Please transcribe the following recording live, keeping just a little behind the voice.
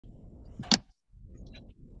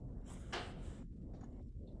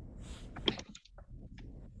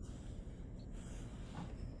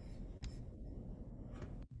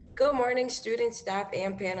Good morning, students, staff,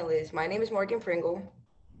 and panelists. My name is Morgan Pringle.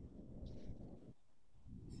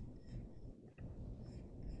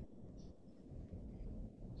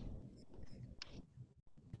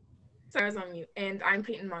 Sorry, I was on mute. And I'm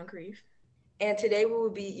Peyton Moncrief. And today we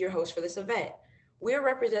will be your host for this event. We are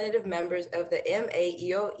representative members of the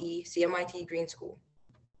MAEOE CMIT Green School.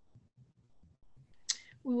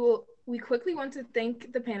 We quickly want to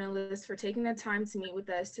thank the panelists for taking the time to meet with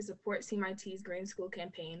us to support CMIT's Green School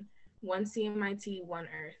campaign, One CMIT, One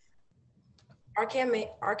Earth.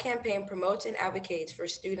 Our campaign promotes and advocates for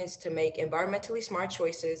students to make environmentally smart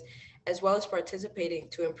choices, as well as participating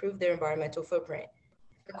to improve their environmental footprint.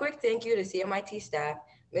 A quick thank you to CMIT staff,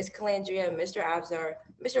 Ms. Calandria, Mr. Abzar,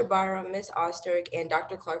 Mr. Byram, Ms. Osterk, and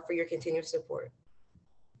Dr. Clark for your continued support.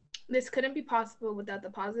 This couldn't be possible without the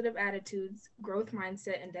positive attitudes, growth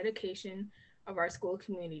mindset, and dedication of our school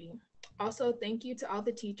community. Also, thank you to all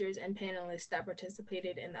the teachers and panelists that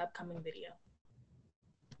participated in the upcoming video.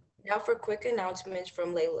 Now for quick announcements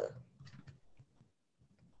from Layla.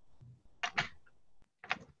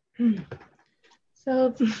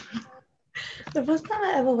 So the first time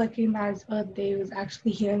I ever recognized Earth Day was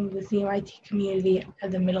actually here in the CMIT community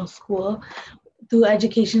at the middle school through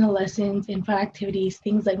educational lessons and fun activities,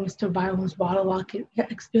 things like Mr. Byram's bottle rocket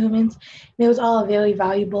experiments. And it was all a very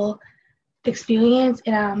valuable experience,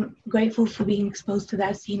 and I'm grateful for being exposed to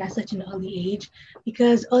that scene at such an early age,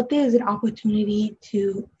 because Earth Day is an opportunity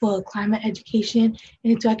for climate education,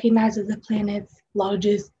 and it's recognized as the planet's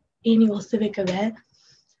largest annual civic event.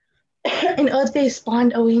 And Earth Day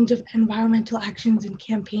spawned a range of environmental actions and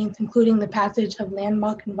campaigns, including the passage of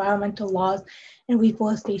landmark environmental laws and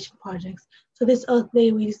reforestation projects. So this Earth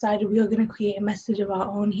Day, we decided we were going to create a message of our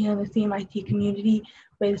own here in the CMIT community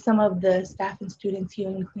with some of the staff and students here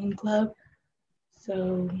in the Green Club.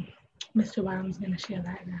 So Mr. Byram's going to share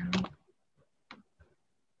that now.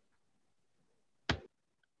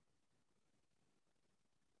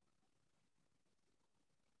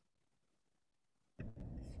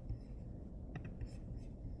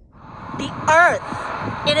 The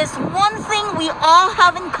earth. It is one thing we all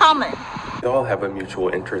have in common. We all have a mutual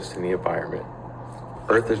interest in the environment.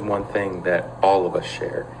 Earth is one thing that all of us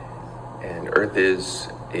share. And Earth is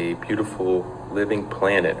a beautiful living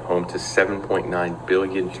planet home to 7.9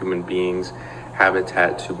 billion human beings,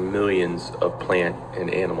 habitat to millions of plant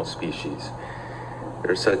and animal species.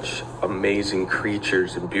 There are such amazing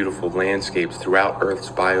creatures and beautiful landscapes throughout Earth's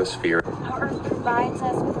biosphere. Our earth provides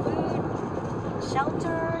us with food,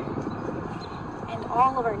 shelter, and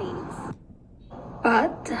all of our needs.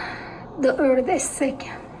 But the earth is sick.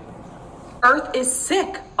 Earth is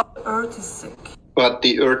sick. Earth is sick. But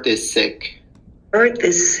the earth is sick. Earth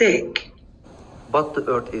is sick. But the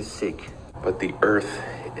earth is sick. But the earth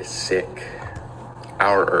is sick.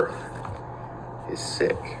 Our earth is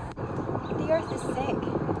sick. The earth is sick.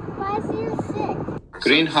 Why is the earth sick?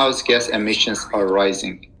 Greenhouse gas emissions are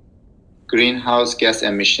rising. Greenhouse gas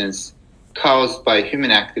emissions caused by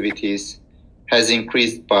human activities has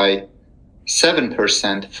increased by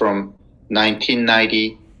 7% from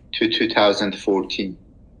 1990 to 2014.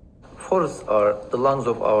 Forests are the lungs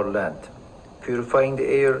of our land, purifying the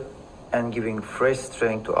air and giving fresh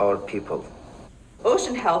strength to our people.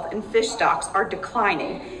 Ocean health and fish stocks are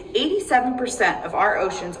declining. 87% of our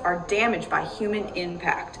oceans are damaged by human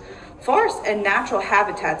impact. Forests and natural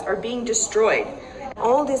habitats are being destroyed.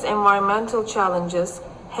 All these environmental challenges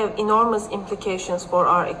have enormous implications for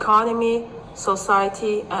our economy,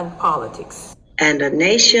 society, and politics. And a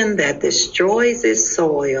nation that destroys its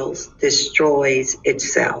soils destroys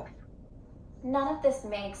itself. None of this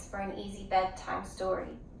makes for an easy bedtime story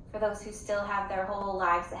for those who still have their whole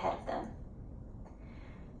lives ahead of them.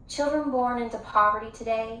 Children born into poverty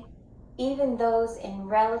today, even those in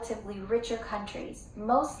relatively richer countries,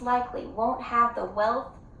 most likely won't have the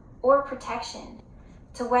wealth or protection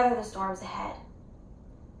to weather the storms ahead.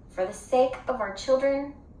 For the sake of our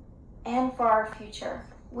children and for our future,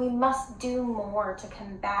 we must do more to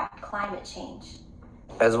combat climate change.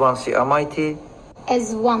 As one CMIT.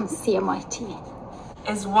 As one CMIT.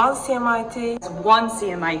 As one CMIT. As one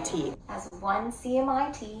CMIT. As one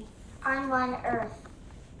CMIT. On one earth.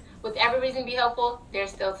 With every reason to be helpful,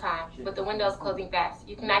 there's still time, but the window is closing fast.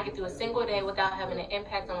 You cannot get through a single day without having an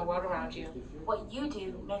impact on the world around you. What you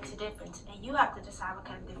do makes a difference, and you have to decide what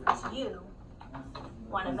kind of difference you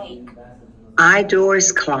want to make. I,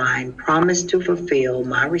 Doris Klein, promise to fulfill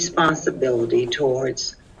my responsibility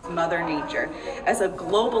towards Mother Nature as a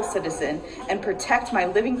global citizen and protect my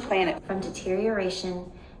living planet from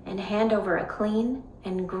deterioration and hand over a clean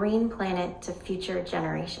and green planet to future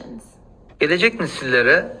generations. Gelecek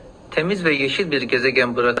nesillere temiz ve yeşil bir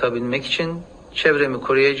gezegen bırakabilmek için Çevremi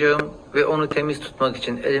koruyacağım ve onu temiz tutmak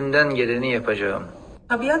için elimden geleni yapacağım.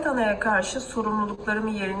 Tabiat anaya karşı sorumluluklarımı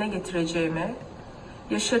yerine getireceğime,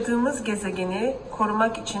 yaşadığımız gezegeni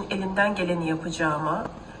korumak için elimden geleni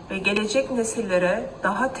yapacağıma ve gelecek nesillere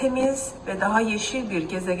daha temiz ve daha yeşil bir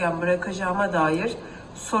gezegen bırakacağıma dair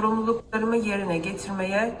sorumluluklarımı yerine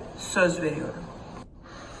getirmeye söz veriyorum.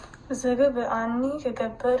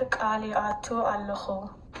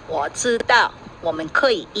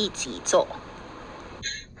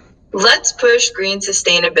 Let's push green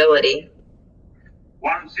sustainability.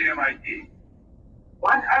 One CMIT.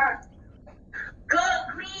 One Earth. Go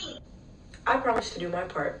green. I promise to do my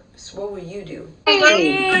part. So what will you do?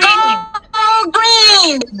 Green. Go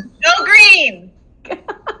green. Go green.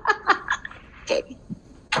 Okay.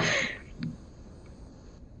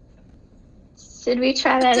 Should we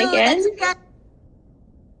try that again?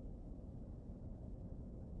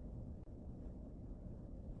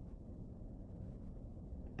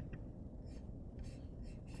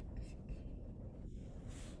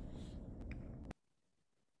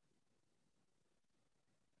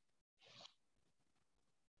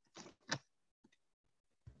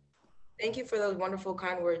 Thank you for those wonderful,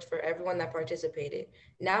 kind words for everyone that participated.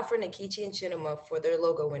 Now for Nikichi and Chinema for their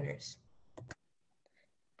logo winners.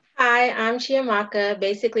 Hi, I'm Chiamaka.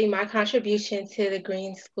 Basically, my contribution to the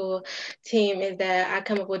Green School team is that I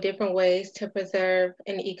come up with different ways to preserve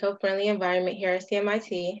an eco-friendly environment here at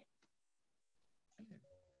CMIT.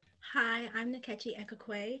 Hi, I'm Nkechi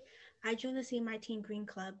Ekekwe. I joined the CMIT Green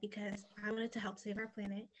Club because I wanted to help save our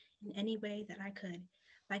planet in any way that I could.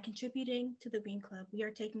 By contributing to the Green Club, we are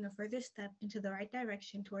taking a further step into the right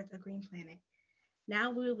direction towards a green planet. Now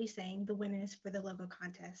we will be saying the winners for the logo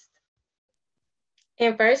contest.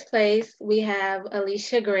 In first place, we have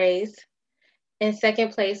Alicia Grace. In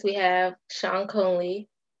second place, we have Sean Conley.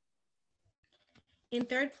 In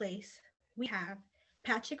third place, we have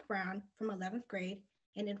Patrick Brown from 11th grade.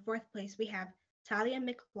 And in fourth place, we have Talia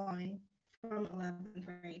McLaughlin from 11th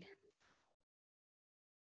grade.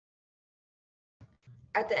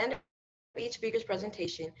 At the end of each speaker's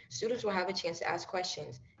presentation, students will have a chance to ask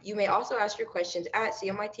questions. You may also ask your questions at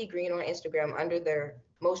CMIT Green on Instagram under their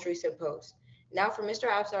most recent post. Now for Mr.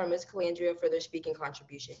 Absar and Ms. Calandria for their speaking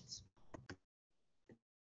contributions.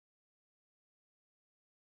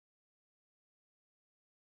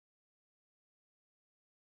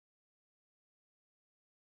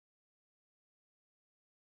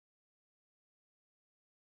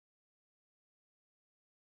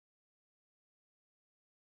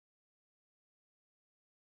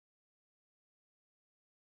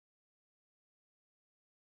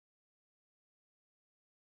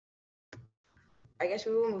 I guess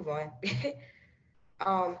we will move on.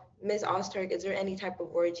 Ms. Osterk, is there any type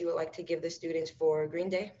of words you would like to give the students for Green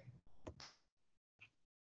Day?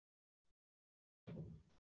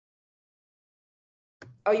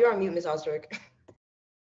 Oh, you're on mute, Ms. Osterk.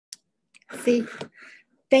 See,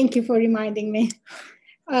 thank you for reminding me.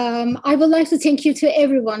 I would like to thank you to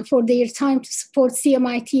everyone for their time to support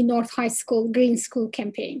CMIT North High School Green School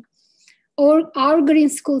campaign. Our Green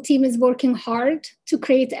School team is working hard to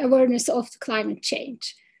create awareness of climate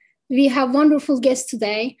change. We have wonderful guests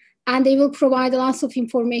today, and they will provide lots of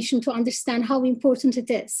information to understand how important it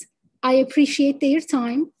is. I appreciate their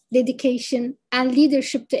time, dedication, and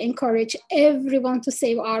leadership to encourage everyone to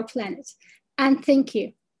save our planet. And thank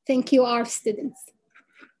you. Thank you, our students.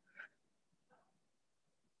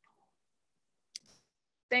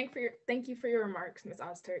 Thank you for your remarks, Ms.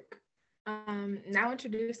 Ozturk. Now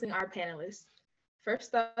introducing our panelists.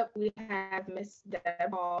 First up, we have Ms.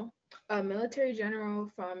 Deb Hall, a military general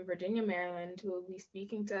from Virginia, Maryland, who will be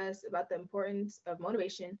speaking to us about the importance of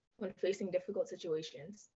motivation when facing difficult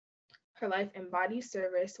situations. Her life embodies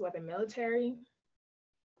service, whether military,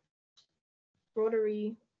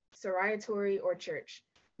 Rotary, Sorority, or church.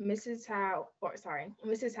 Mrs. Howe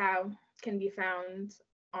can be found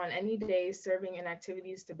on any day serving in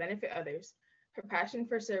activities to benefit others. Her passion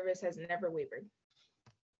for service has never wavered.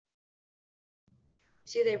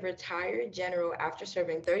 She is a retired general after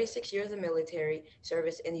serving 36 years of military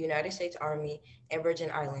service in the United States Army and Virgin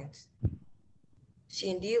Islands. She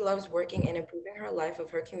indeed loves working and improving her life of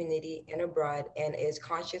her community and abroad and is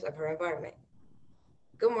conscious of her environment.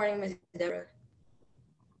 Good morning, Ms. Deborah.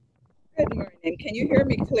 Good morning. Can you hear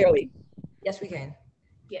me clearly? Yes, we can.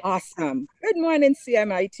 Yes. Awesome. Good morning,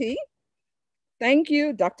 CMIT. Thank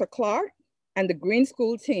you, Dr. Clark and the Green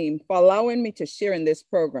School team for allowing me to share in this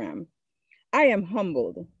program. I am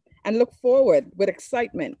humbled and look forward with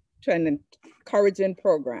excitement to an encouraging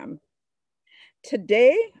program.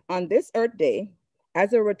 Today, on this Earth Day,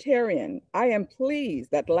 as a Rotarian, I am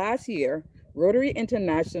pleased that last year Rotary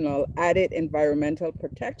International added environmental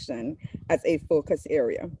protection as a focus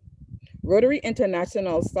area. Rotary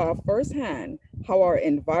International saw firsthand how our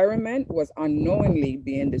environment was unknowingly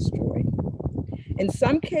being destroyed. In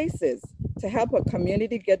some cases, to help a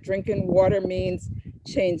community get drinking water means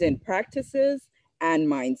changing practices and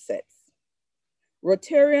mindsets.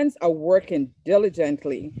 Rotarians are working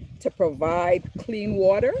diligently to provide clean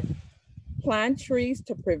water, plant trees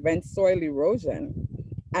to prevent soil erosion,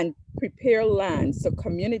 and prepare land so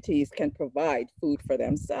communities can provide food for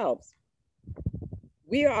themselves.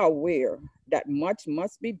 We are aware that much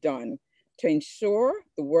must be done to ensure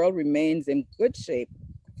the world remains in good shape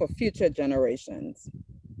for future generations.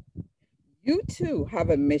 You too have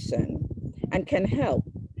a mission and can help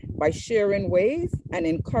by sharing ways and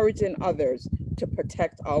encouraging others to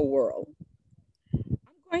protect our world.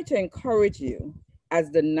 I'm going to encourage you, as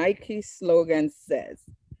the Nike slogan says,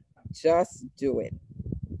 just do it.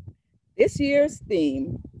 This year's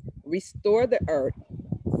theme, Restore the Earth,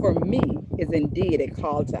 for me is indeed a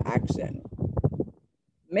call to action.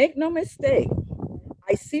 Make no mistake,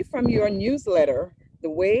 I see from your newsletter the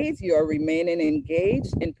ways you are remaining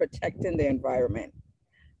engaged in protecting the environment.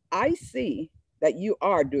 I see that you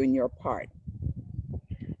are doing your part.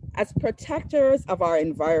 As protectors of our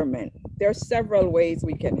environment, there are several ways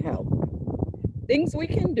we can help. Things we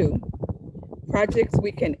can do, projects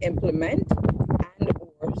we can implement and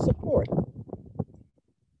or support.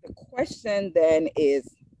 The question then is,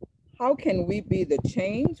 how can we be the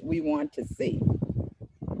change we want to see?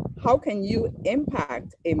 How can you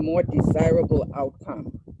impact a more desirable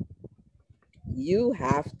outcome? You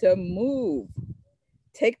have to move.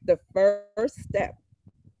 Take the first step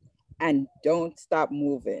and don't stop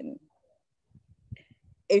moving.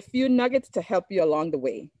 A few nuggets to help you along the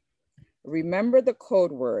way. Remember the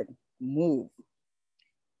code word, move.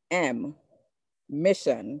 M,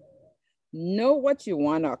 mission. Know what you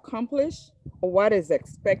want to accomplish or what is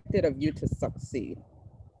expected of you to succeed.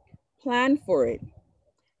 Plan for it.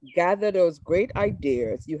 Gather those great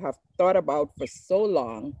ideas you have thought about for so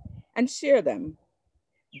long and share them.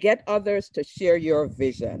 Get others to share your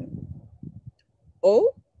vision.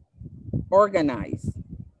 O, organize.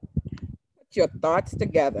 Put your thoughts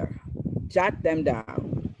together, jot them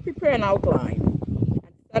down, prepare an outline, and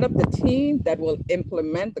set up the team that will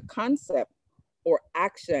implement the concept or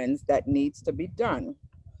actions that needs to be done.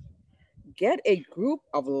 Get a group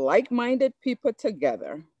of like-minded people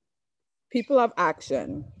together, people of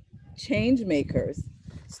action, change makers,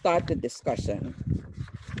 start the discussion.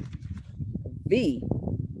 V,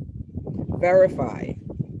 verify.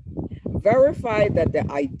 Verify that the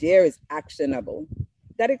idea is actionable,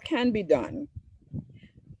 that it can be done.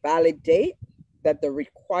 Validate that the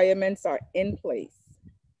requirements are in place,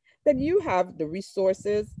 that you have the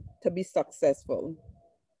resources to be successful.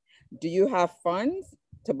 Do you have funds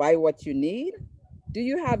to buy what you need? Do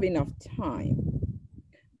you have enough time?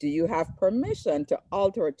 Do you have permission to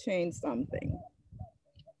alter or change something?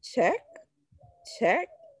 Check, check,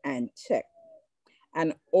 and check.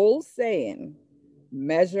 An old saying,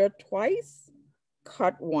 measure twice,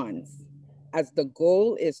 cut once, as the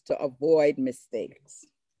goal is to avoid mistakes.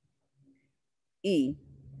 E,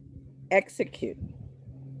 execute.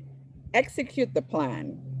 Execute the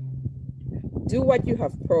plan. Do what you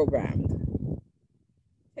have programmed.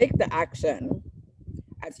 Take the action.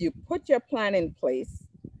 As you put your plan in place,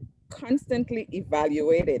 constantly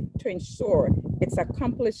evaluate it to ensure it's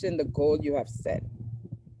accomplishing the goal you have set.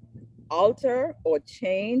 Alter or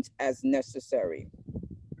change as necessary.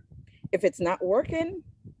 If it's not working,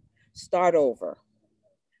 start over,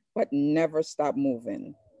 but never stop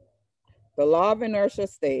moving. The law of inertia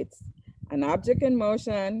states, an object in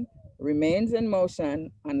motion remains in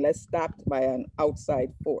motion unless stopped by an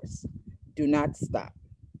outside force. Do not stop.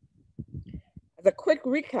 As a quick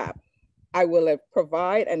recap, I will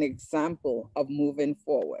provide an example of moving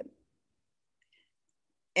forward.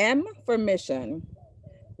 M for mission,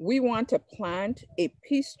 we want to plant a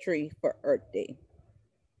peace tree for Earth Day.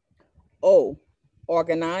 O,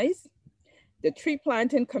 organize. The tree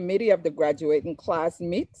planting committee of the graduating class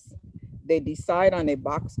meets. They decide on a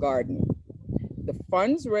box garden. The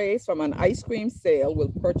funds raised from an ice cream sale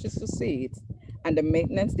will purchase the seeds, and the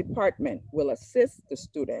maintenance department will assist the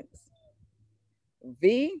students.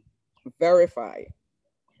 V, verify.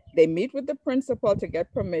 They meet with the principal to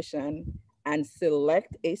get permission and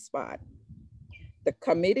select a spot. The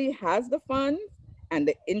committee has the funds and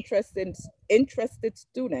the interested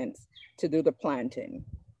students to do the planting.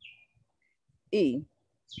 E,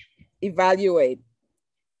 evaluate.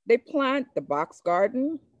 They plant the box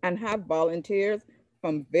garden and have volunteers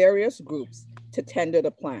from various groups to tend to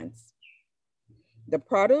the plants. The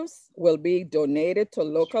produce will be donated to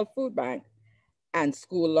local food bank and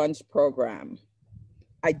school lunch program.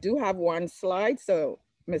 I do have one slide, so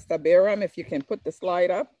Mr. Bayram, if you can put the slide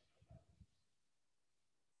up.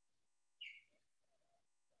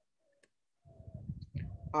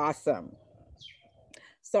 Awesome.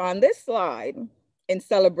 So on this slide, in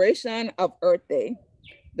celebration of Earth Day,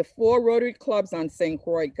 the 4 Rotary clubs on St.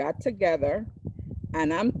 Croix got together,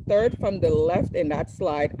 and I'm third from the left in that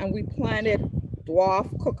slide, and we planted dwarf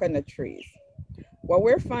coconut trees. What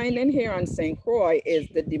we're finding here on St. Croix is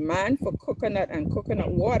the demand for coconut and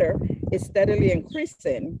coconut water is steadily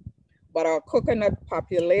increasing, but our coconut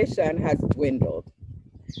population has dwindled.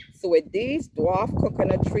 So with these dwarf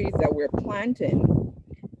coconut trees that we're planting,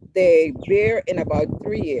 they bear in about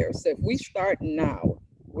 3 years. So if we start now,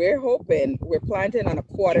 we're planting on a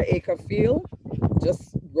 1/4 acre field,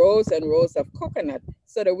 just rows and rows of coconut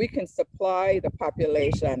so that we can supply the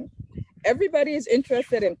population. Everybody is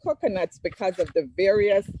interested in coconuts because of the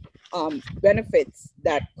various benefits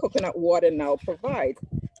that coconut water now provides.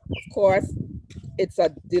 Of course, it's a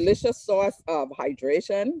delicious source of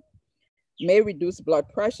hydration, may reduce blood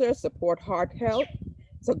pressure, support heart health.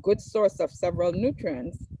 It's a good source of several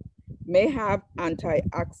nutrients, may have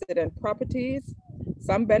antioxidant properties,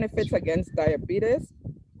 some benefits against diabetes,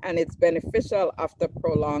 and it's beneficial after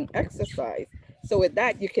prolonged exercise. So with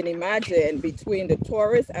that, you can imagine between the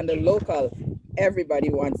tourists and the local, everybody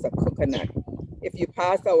wants a coconut. If you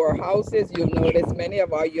pass our houses, you'll notice many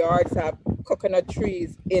of our yards have coconut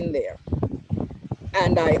trees in there.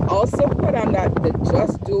 And I also put on that the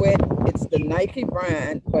Just Do It. It's the Nike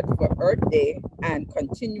brand, but for Earth Day and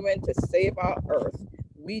continuing to save our earth,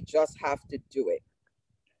 we just have to do it.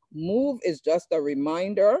 MOVE is just a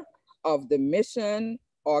reminder of the mission,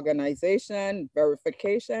 organization,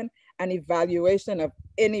 verification, and evaluation of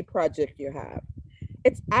any project you have.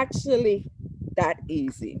 It's actually that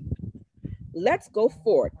easy. Let's go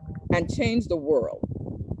forth and change the world,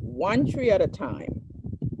 1 tree at a time.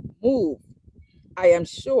 MOVE. I am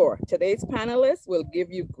sure today's panelists will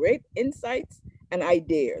give you great insights and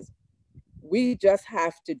ideas. We just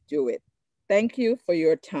have to do it. Thank you for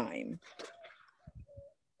your time.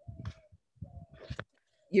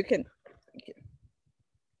 You can, thank you.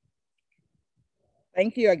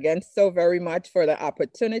 Thank you again so very much for the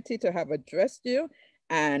opportunity to have addressed you.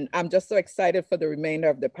 And I'm just so excited for the remainder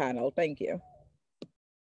of the panel. Thank you.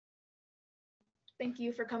 Thank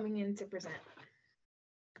you for coming in to present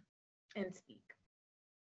and speak.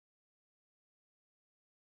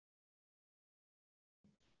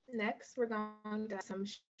 Next, we're going to have some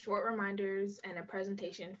short reminders and a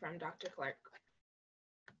presentation from Dr. Clark.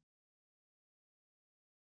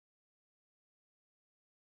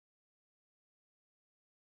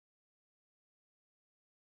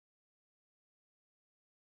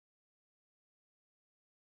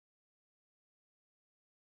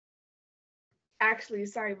 Actually,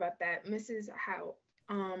 sorry about that, Mrs. Howe.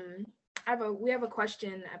 We have a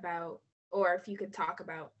question about, or if you could talk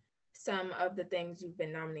about some of the things you've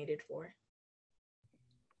been nominated for.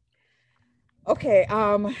 Okay,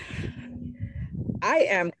 I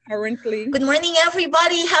am currently. Good morning,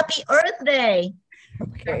 everybody. Happy Earth Day.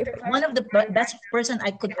 Okay. One of the best person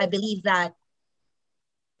I believe that.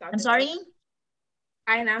 I'm sorry?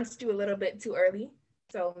 I announced you a little bit too early,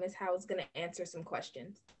 so Ms. Howe is gonna answer some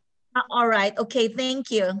questions. All right, okay, thank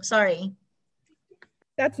you, sorry.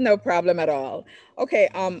 That's no problem at all. Okay,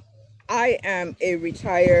 I am a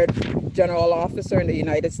retired general officer in the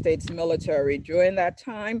United States military. During that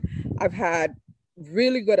time, I've had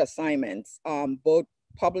really good assignments, both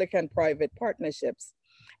public and private partnerships.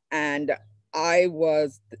 And I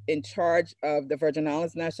was in charge of the Virgin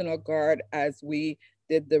Islands National Guard as we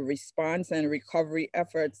did the response and recovery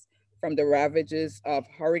efforts from the ravages of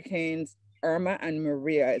hurricanes Irma and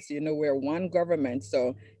Maria. As you know, we're one government,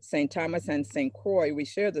 so St. Thomas and St. Croix, we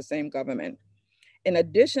share the same government. In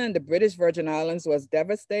addition, the British Virgin Islands was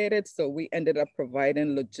devastated, so we ended up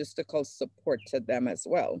providing logistical support to them as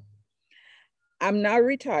well. I'm now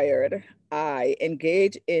retired. I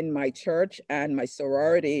engage in my church and my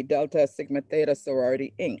sorority, Delta Sigma Theta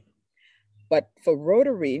Sorority, Inc. But for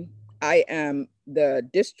Rotary, I am the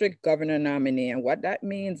district governor nominee. And what that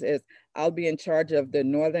means is I'll be in charge of the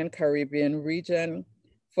Northern Caribbean region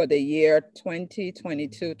for the year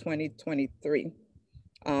 2022-2023.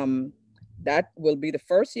 That will be the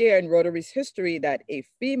first year in Rotary's history that a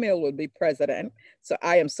female will be president. So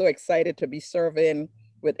I am so excited to be serving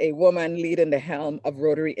with a woman leading the helm of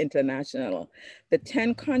Rotary International. The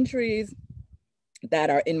 10 countries that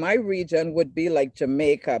are in my region would be like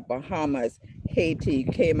Jamaica, Bahamas, Haiti,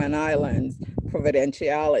 Cayman Islands,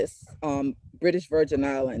 Providenciales, British Virgin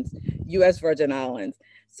Islands, US Virgin Islands.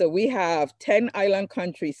 So we have 10 island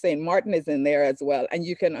countries. St. Martin is in there as well. And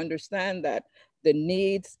you can understand that the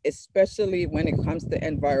needs, especially when it comes to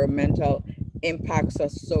environmental, impacts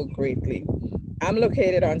us so greatly. I'm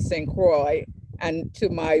located on St. Croix, and to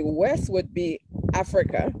my west would be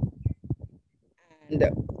Africa. And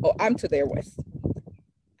I'm to their west.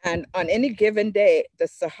 And on any given day, the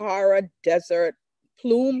Sahara Desert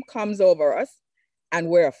plume comes over us and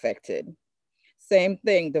we're affected. Same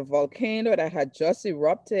thing, the volcano that had just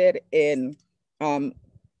erupted in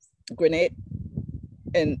Grenada,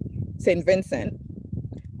 in St. Vincent,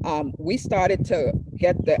 we started to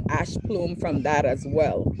get the ash plume from that as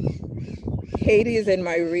well. Haiti is in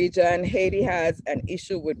my region. Haiti has an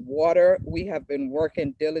issue with water. We have been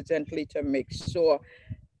working diligently to make sure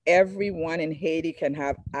everyone in Haiti can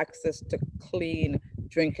have access to clean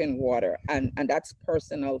drinking water. And that's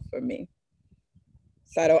personal for me.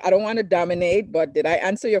 So I don't want to dominate, but did I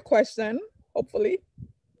answer your question? Hopefully.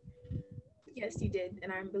 Yes, you did.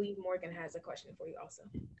 And I believe Morgan has a question for you also.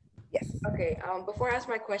 Yes. Okay, before I ask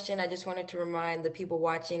my question, I just wanted to remind the people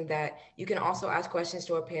watching that you can also ask questions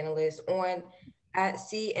to our panelists on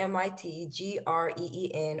 @CMITGREEN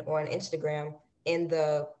on Instagram in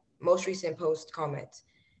the most recent post comments.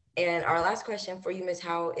 And our last question for you, Ms.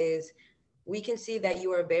 Howe, is we can see that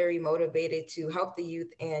you are very motivated to help the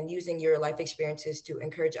youth and using your life experiences to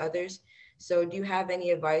encourage others. So do you have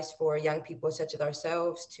any advice for young people such as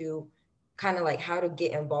ourselves to kind of like how to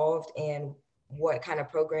get involved and what kind of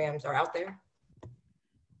programs are out there?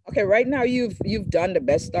 Okay, right now you've done the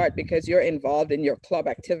best start because you're involved in your club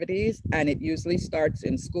activities and it usually starts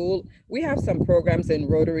in school. We have some programs in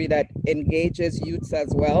Rotary that engages youths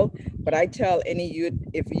as well, but I tell any youth,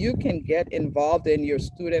 if you can get involved in your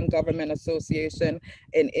student government association,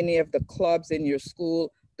 in any of the clubs in your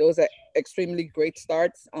school, those are extremely great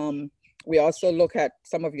starts. We also look at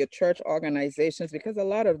some of your church organizations because a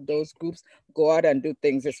lot of those groups go out and do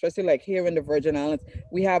things, especially like here in the Virgin Islands,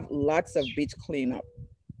 we have lots of beach cleanup.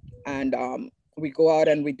 And we go out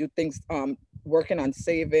and we do things working on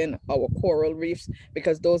saving our coral reefs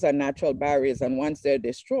because those are natural barriers. And once they're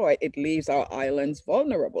destroyed, it leaves our islands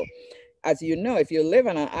vulnerable. As you know, if you live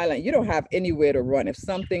on an island, you don't have anywhere to run. If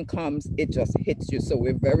something comes, it just hits you. So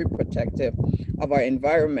we're very protective of our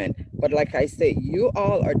environment. But like I say, you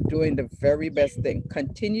all are doing the very best thing.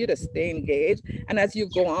 Continue to stay engaged. And as you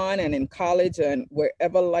go on and in college and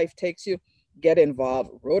wherever life takes you, get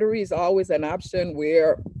involved. Rotary is always an option.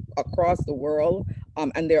 We're across the world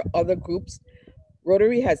and there are other groups.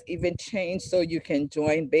 Rotary has even changed so you can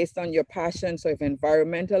join based on your passion. So if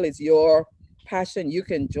environmental is your passion, you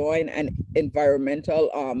can join an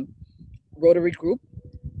environmental Rotary group.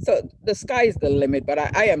 So the sky is the limit, but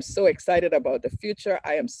I am so excited about the future.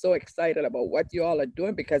 I am so excited about what you all are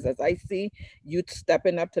doing because as I see youth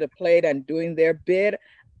stepping up to the plate and doing their bid,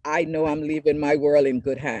 I know I'm leaving my world in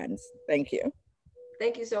good hands. Thank you.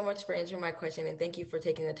 Thank you so much for answering my question and thank you for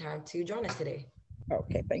taking the time to join us today.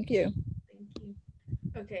 Okay, thank you. Thank you.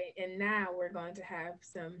 Okay, and now we're going to have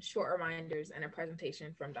some short reminders and a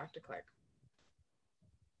presentation from Dr. Clark.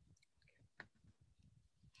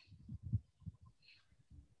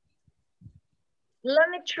 Let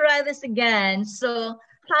me try this again. So,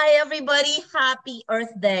 hi everybody, happy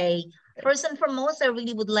Earth Day. First and foremost, I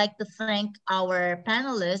really would like to thank our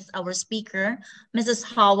panelists, our speaker, Mrs.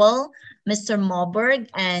 Howell, Mr. Moberg,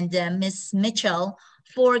 and Ms. Mitchell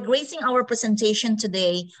for gracing our presentation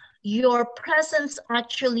today. Your presence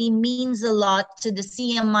actually means a lot to the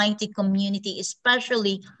CMIT community,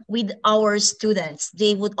 especially with our students.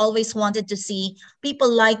 They would always wanted to see people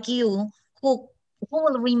like you who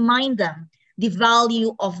will remind them the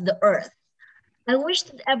value of the earth. I wish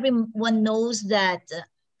that everyone knows that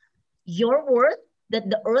your worth, that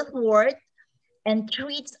the earth worth, and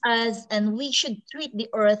treats us, and we should treat the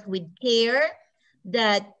earth with care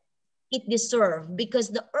that it deserves, because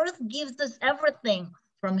the earth gives us everything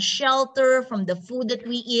from shelter, from the food that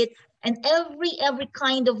we eat, and every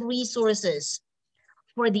kind of resources.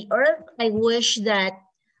 For the earth, I wish that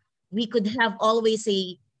we could have always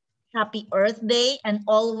a happy Earth Day and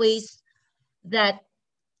always that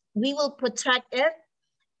we will protect it.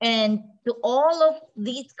 And to all of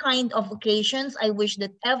these kind of occasions, I wish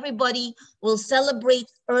that everybody will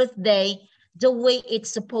celebrate Earth Day the way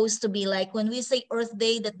it's supposed to be. Like when we say Earth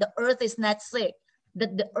Day, that the earth is not sick,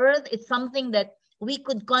 that the earth is something that we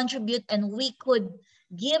could contribute and we could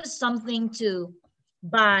give something to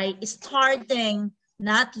by starting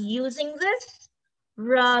not using this,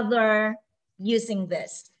 rather using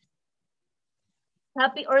this.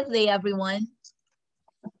 Happy Earth Day, everyone.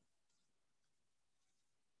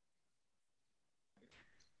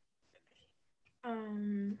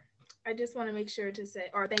 I just want to make sure to say,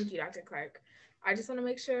 or thank you, Dr. Clark. I just want to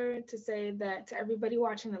make sure to say that to everybody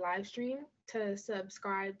watching the live stream to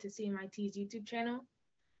subscribe to CMIT's YouTube channel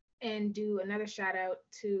and do another shout out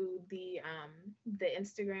to the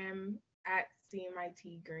Instagram at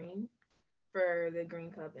CMIT Green for the Green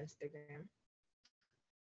Club Instagram.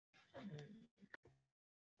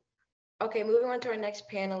 Okay, moving on to our next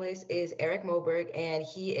panelist is Eric Moberg, and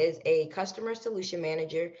he is a customer solution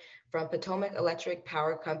manager from Potomac Electric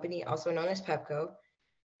Power Company, also known as PEPCO.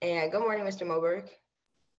 And good morning, Mr. Moberg.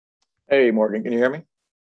 Hey, Morgan, can you hear me?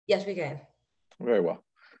 Yes, we can. Very well.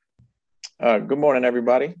 Good morning,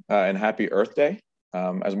 everybody, and happy Earth Day.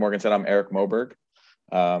 As Morgan said, I'm Eric Moberg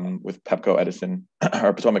with PEPCO Edison,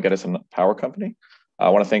 or Potomac Edison Power Company. I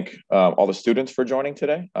want to thank all the students for joining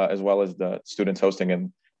today, as well as the students hosting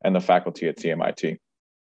and the faculty at CMIT.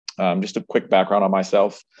 Just a quick background on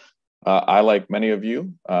myself. I, like many of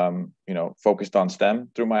you, focused on STEM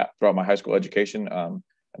throughout my high school education,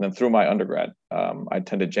 and then through my undergrad. I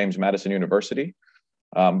attended James Madison University,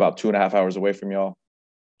 about 2.5 hours away from y'all,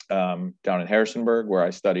 down in Harrisonburg, where I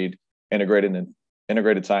studied integrated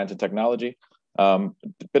science and technology. A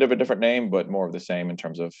bit of a different name, but more of the same in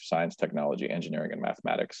terms of science, technology, engineering, and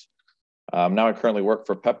mathematics. Now I currently work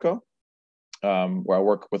for PEPCO, where I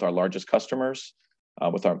work with our largest customers,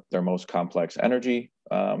 with their most complex energy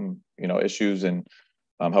issues, and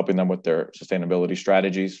helping them with their sustainability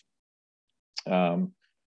strategies.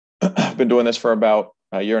 I've been doing this for about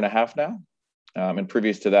 1.5 years now. And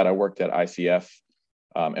previous to that, I worked at ICF,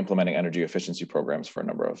 implementing energy efficiency programs for a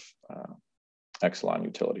number of Exelon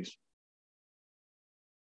utilities.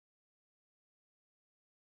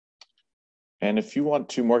 And if you want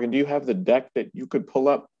to, Morgan, do you have the deck that you could pull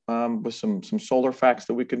up with some solar facts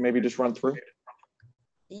that we could maybe just run through?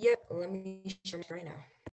 Yep, let me share it right now.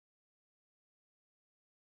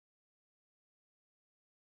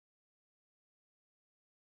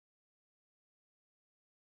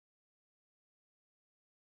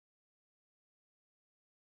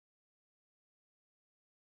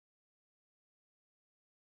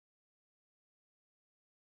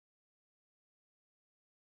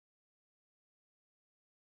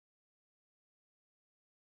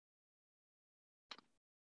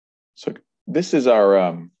 So this is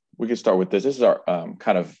our, we can start with this. This is our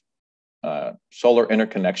kind of solar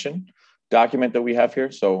interconnection document that we have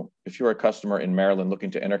here. So if you're a customer in Maryland looking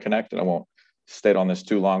to interconnect, and I won't stay on this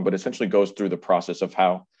too long, but essentially goes through the process of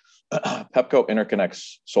how PEPCO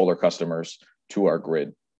interconnects solar customers to our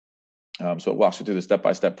grid. So it walks you through the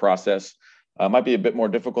step-by-step process. Might be a bit more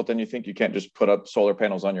difficult than you think. You can't just put up solar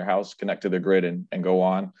panels on your house, connect to the grid, and go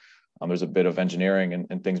on. There's a bit of engineering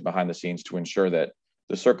and things behind the scenes to ensure that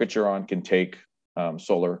the circuit you're on can take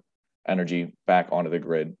solar energy back onto the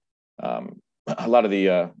grid. A lot of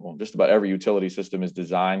the, just about every utility system is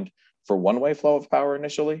designed for one-way flow of power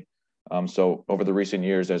initially. So over the recent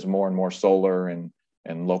years, as more and more solar and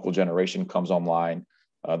local generation comes online,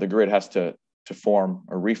 the grid has to form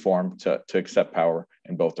or reform to accept power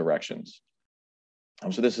in both directions.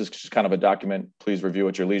 So this is just kind of a document. Please review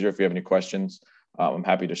at your leisure. If you have any questions, I'm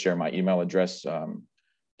happy to share my email address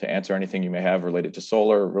to answer anything you may have related to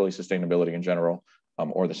solar, really sustainability in general,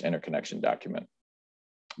 or this interconnection document.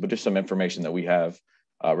 But just some information that we have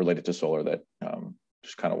related to solar that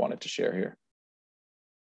just kind of wanted to share here.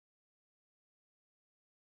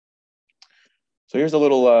 So here's a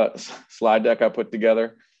little slide deck I put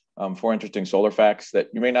together for interesting solar facts that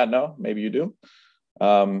you may not know, maybe you do.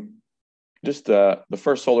 The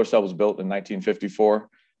first solar cell was built in 1954,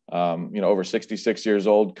 over 66 years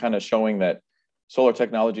old, kind of showing that solar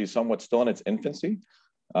technology is somewhat still in its infancy.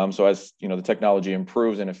 So as the technology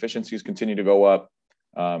improves and efficiencies continue to go up,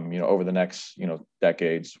 over the next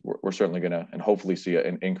decades, we're certainly going to and hopefully see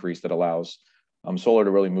an increase that allows solar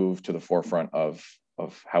to really move to the forefront of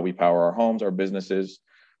how we power our homes, our businesses,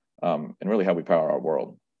 and really how we power our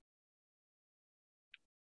world.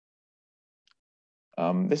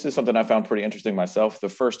 This is something I found pretty interesting myself. The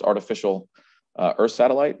first artificial Earth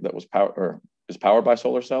satellite that was is powered by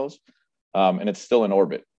solar cells, and it's still in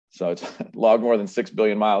orbit. So it's logged more than 6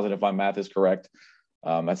 billion miles, and if my math is correct,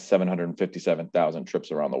 that's 757,000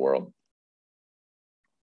 trips around the world.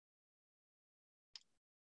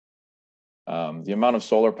 The amount of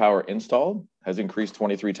solar power installed has increased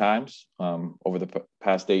 23 times over the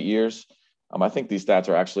past 8 years. I think these stats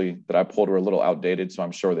are actually that I pulled were a little outdated, so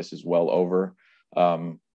I'm sure this is well over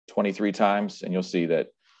 23 times, and you'll see that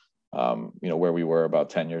where we were about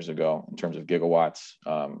 10 years ago in terms of gigawatts,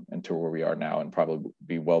 and to where we are now, and probably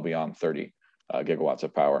be well beyond 30 gigawatts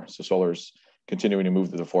of power. So solar's continuing to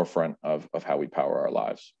move to the forefront of how we power our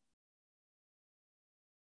lives.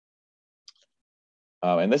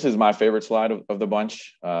 And this is my favorite slide of the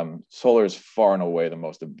bunch. Solar is far and away the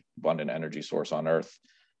most abundant energy source on Earth.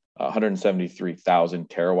 173,000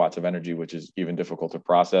 terawatts of energy, which is even difficult to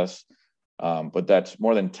process. But that's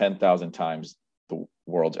more than 10,000 times the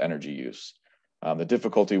world's energy use. The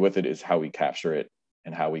difficulty with it is how we capture it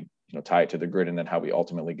and how we tie it to the grid, and then how we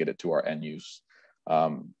ultimately get it to our end use.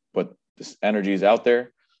 But this energy is out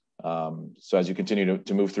there. So as you continue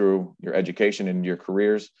to move through your education and your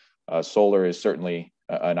careers, solar is certainly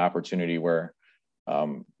an opportunity where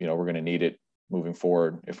we're going to need it moving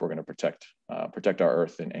forward if we're going to protect our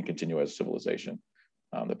Earth and continue as a civilization.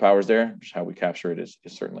 The power's there, just how we capture it is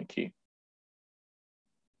certainly key.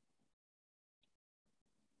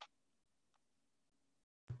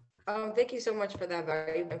 Thank you so much for that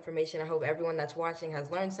valuable information. I hope everyone that's watching has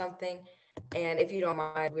learned something. And if you don't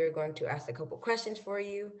mind, we're going to ask a couple questions for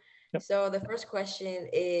you. Yep. So the first question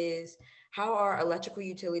is, how are electrical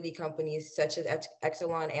utility companies such as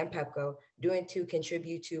Exelon and Pepco doing to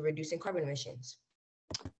contribute to reducing carbon emissions?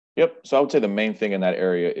 Yep. So I would say the main thing in that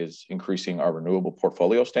area is increasing our renewable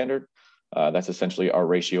portfolio standard. That's essentially our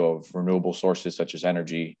ratio of renewable sources such as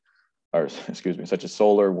such as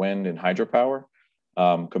solar, wind, and hydropower,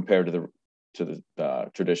 compared to the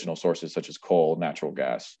traditional sources such as coal, natural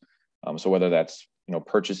gas. So whether that's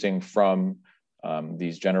purchasing from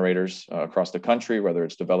these generators across the country, whether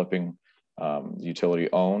it's developing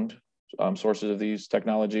utility-owned sources of these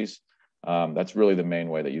technologies, that's really the main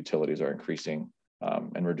way that utilities are increasing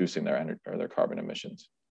and reducing their carbon emissions.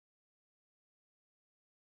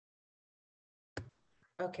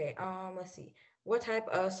 Okay, let's see. What type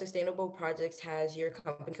of sustainable projects has your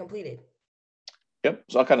company completed? Yep.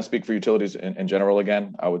 So I'll kind of speak for utilities in general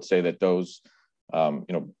again. I would say that those,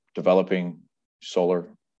 developing solar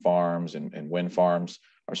farms and wind farms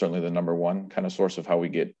are certainly the #1 kind of source of how we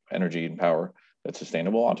get energy and power that's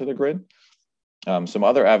sustainable onto the grid. Some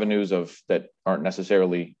other avenues that aren't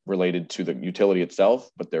necessarily related to the utility itself,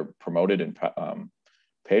 but they're promoted and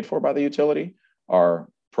paid for by the utility, are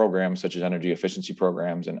programs such as energy efficiency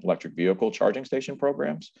programs and electric vehicle charging station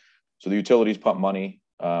programs. So the utilities pump money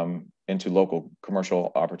into local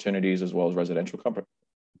commercial opportunities as well as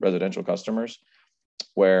residential customers,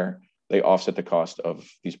 where they offset the cost of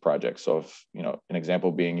these projects. So if, an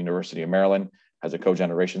example being University of Maryland has a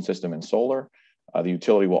cogeneration system in solar, the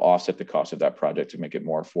utility will offset the cost of that project to make it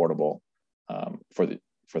more affordable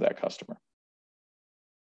for that customer.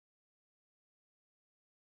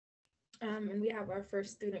 And we have our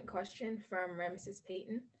first student question from Mrs.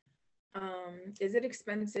 Payton. Is it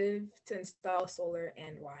expensive to install solar,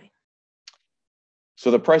 and why? So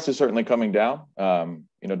the price is certainly coming down,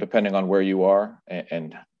 depending on where you are,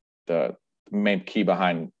 and the main key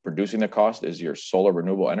behind reducing the cost is your solar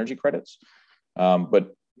renewable energy credits.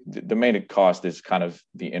 But the main cost is kind of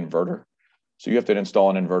the inverter. So you have to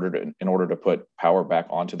install an inverter in order to put power back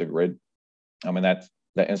onto the grid. And that's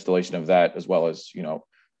the installation of that, as well as,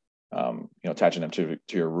 attaching them to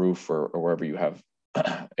your roof or wherever you have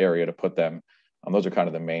area to put them. Those are kind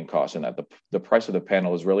of the main costs, and that the price of the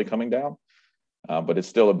panel is really coming down, but it's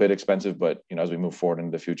still a bit expensive. But as we move forward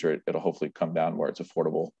into the future, it'll hopefully come down where it's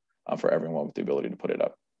affordable for everyone with the ability to put it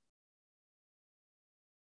up.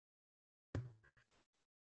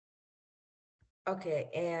 Okay,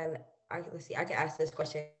 and let's see, I can ask this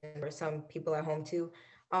question for some people at home too.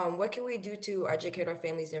 What can we do to educate our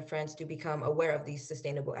families and friends to become aware of these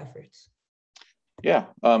sustainable efforts? Yeah,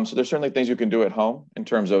 so there's certainly things you can do at home in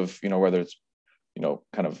terms of, whether it's,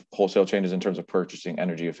 kind of wholesale changes in terms of purchasing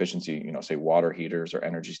energy efficiency, say water heaters or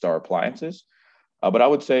Energy Star appliances. But I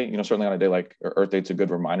would say, certainly on a day like Earth Day, it's a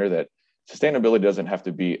good reminder that sustainability doesn't have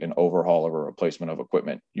to be an overhaul or a replacement of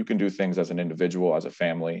equipment. You can do things as an individual, as a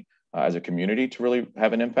family, as a community to really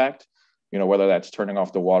have an impact, whether that's turning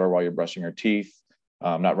off the water while you're brushing your teeth,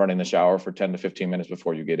 not running the shower for 10 to 15 minutes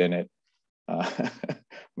before you get in it.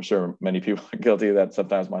 I'm sure many people are guilty of that,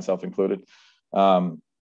 sometimes myself included.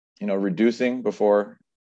 Reducing before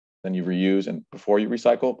then you reuse and before you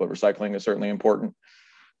recycle, but recycling is certainly important.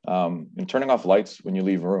 And turning off lights when you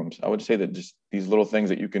leave rooms. I would say that just these little things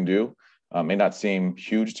that you can do may not seem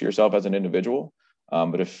huge to yourself as an individual,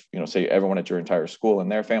 but if, say everyone at your entire school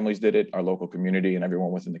and their families did it, our local community and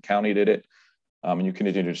everyone within the county did it, and you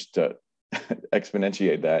continue just to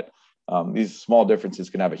exponentiate that, these small differences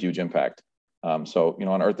can have a huge impact. So,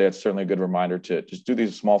 on Earth Day, it's certainly a good reminder to just do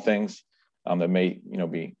these small things that may,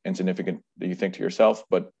 be insignificant that you think to yourself,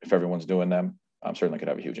 but if everyone's doing them, certainly could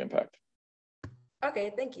have a huge impact.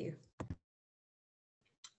 Okay, thank you.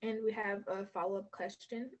 And we have a follow-up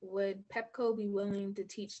question. Would Pepco be willing to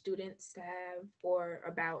teach students to have or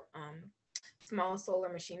about small solar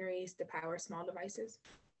machineries to power small devices?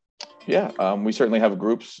 Yeah, we certainly have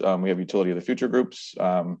groups. We have Utility of the Future groups.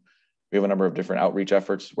 We have a number of different outreach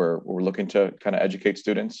efforts where we're looking to kind of educate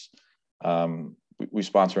students. We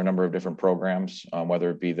sponsor a number of different programs,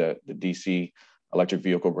 whether it be the DC Electric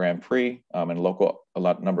Vehicle Grand Prix and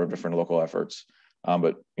number of different local efforts.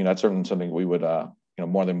 But that's certainly something we would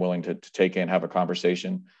more than willing to take in, have a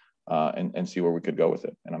conversation, and see where we could go with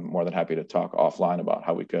it. And I'm more than happy to talk offline about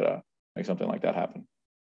how we could make something like that happen.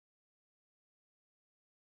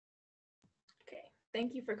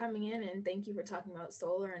 Thank you for coming in, and thank you for talking about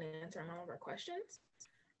solar and answering all of our questions.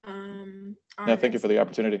 No, thank you for the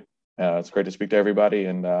opportunity. It's great to speak to everybody,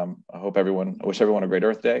 and I wish everyone a great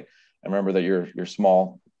Earth Day. And remember that your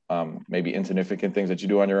small, maybe insignificant things that you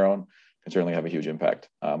do on your own can certainly have a huge impact.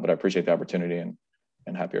 But I appreciate the opportunity,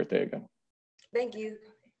 and happy Earth Day again. Thank you.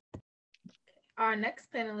 Our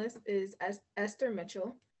next panelist is Esther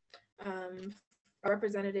Mitchell, a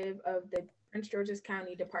representative of the Prince George's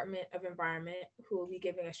County Department of Environment, who will be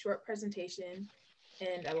giving a short presentation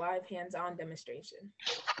and a live hands-on demonstration.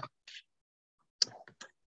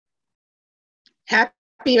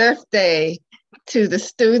 Happy Earth Day to the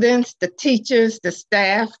students, the teachers, the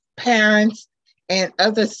staff, parents, and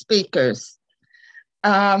other speakers.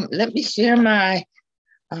 Let me share my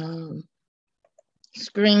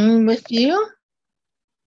screen with you.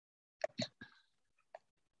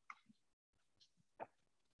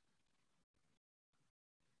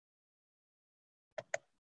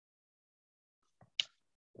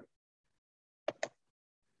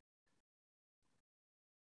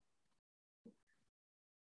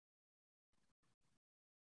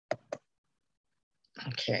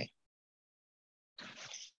 Okay.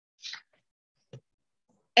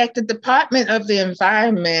 At the Department of the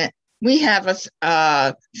Environment, we have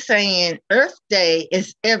a saying, Earth Day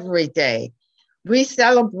is every day. We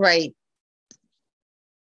celebrate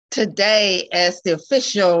today as the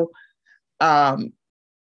official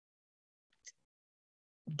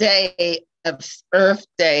day of Earth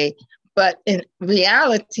Day, but in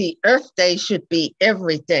reality, Earth Day should be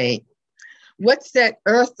every day. What set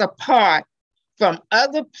Earth apart from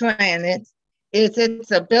other planets is its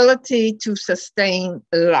ability to sustain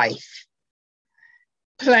life.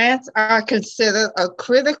 Plants are considered a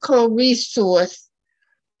critical resource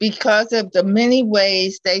because of the many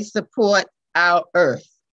ways they support our Earth.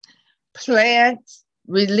 Plants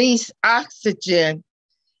release oxygen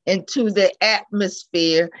into the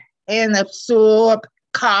atmosphere and absorb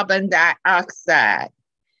carbon dioxide.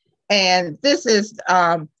 And this is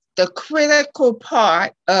the critical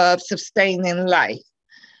part of sustaining life.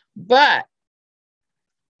 But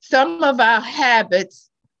some of our habits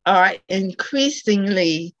are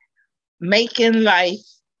increasingly making life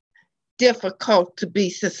difficult to be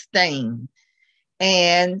sustained.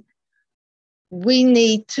 And we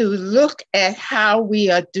need to look at how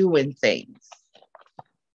we are doing things.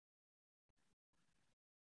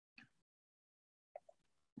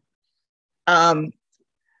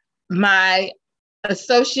 My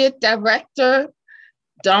Associate Director,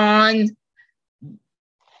 Dawn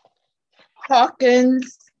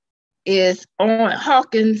Hawkins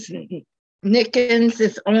Nickens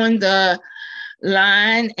is on the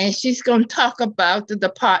line, and she's going to talk about the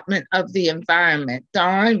Department of the Environment.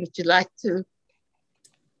 Dawn, would you like to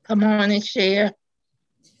come on and share?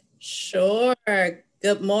 Sure.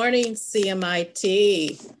 Good morning,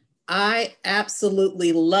 CMIT. I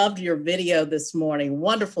absolutely loved your video this morning.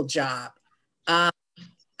 Wonderful job.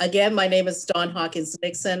 Again, my name is Dawn Hawkins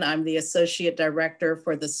Nixon. I'm the Associate Director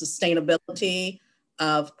for the Sustainability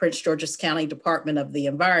of Prince George's County Department of the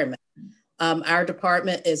Environment. Our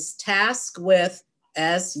department is tasked with,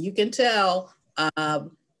 as you can tell,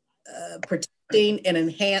 protecting and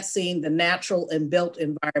enhancing the natural and built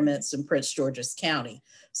environments in Prince George's County.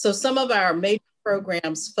 So some of our major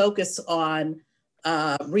programs focus on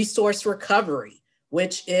resource recovery,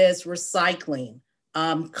 which is recycling,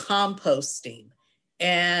 composting,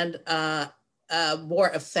 and more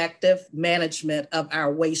effective management of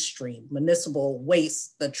our waste stream, municipal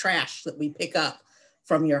waste, the trash that we pick up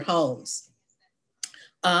from your homes.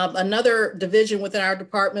 Another division within our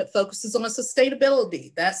department focuses on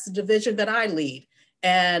sustainability. That's the division that I lead.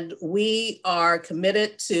 And we are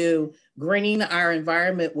committed to greening our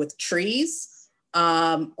environment with trees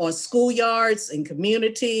on schoolyards and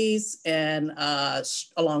communities and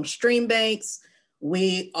along stream banks.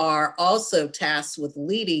 We are also tasked with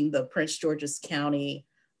leading the Prince George's County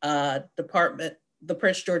Department, the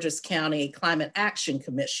Prince George's County Climate Action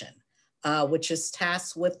Commission, which is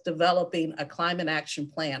tasked with developing a climate action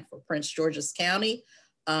plan for Prince George's County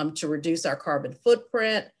to reduce our carbon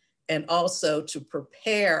footprint and also to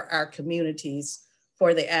prepare our communities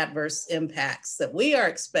for the adverse impacts that we are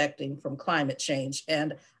expecting from climate change.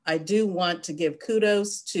 And I do want to give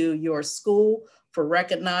kudos to your school for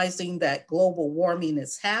recognizing that global warming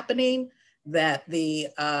is happening, that the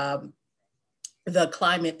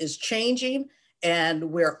climate is changing, and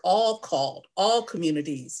we're all called, all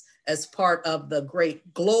communities as part of the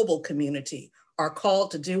great global community are called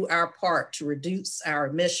to do our part to reduce our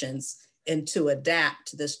emissions and to adapt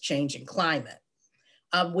to this changing climate.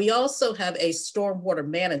 We also have a stormwater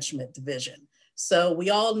management division. So we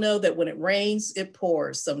all know that when it rains, it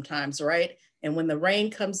pours sometimes, right? And when the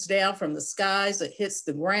rain comes down from the skies, it hits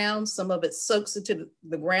the ground, some of it soaks into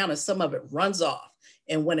the ground and some of it runs off.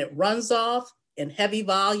 And when it runs off in heavy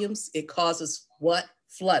volumes, it causes what?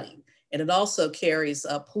 Flooding. And it also carries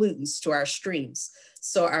pollutants to our streams.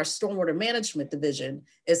 So our stormwater management division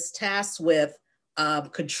is tasked with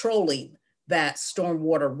controlling that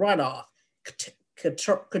stormwater runoff,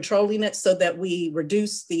 controlling it so that we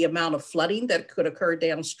reduce the amount of flooding that could occur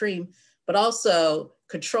downstream, but also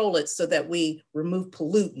control it so that we remove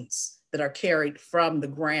pollutants that are carried from the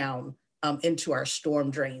ground into our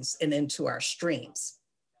storm drains and into our streams.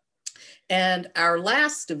 And our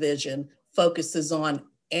last division focuses on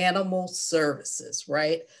animal services,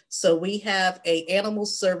 right? So we have an animal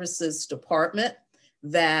services department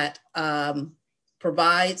that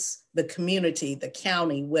provides the community, the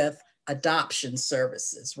county, with adoption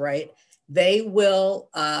services, right? They will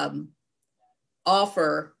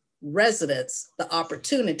offer residents the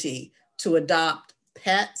opportunity to adopt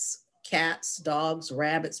pets, cats, dogs,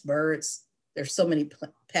 rabbits, birds. There's so many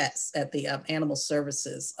pets at the animal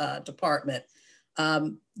services department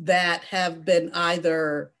that have been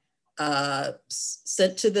either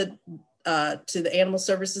sent to the animal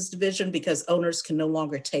services division because owners can no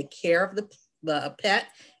longer take care of the pet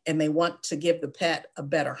and they want to give the pet a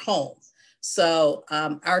better home. So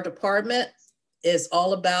our department is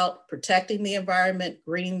all about protecting the environment,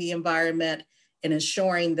 greening the environment, and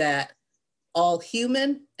ensuring that all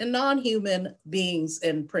human and non-human beings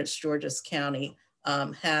in Prince George's County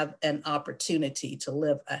have an opportunity to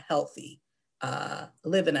live in a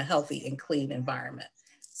healthy and clean environment.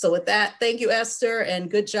 So with that, thank you, Esther, and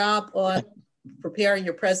good job on preparing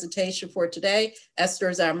your presentation for today. Esther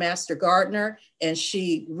is our master gardener, and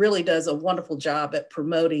she really does a wonderful job at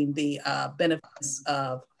promoting the benefits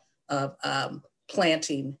of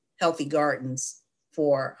planting healthy gardens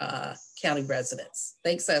for county residents.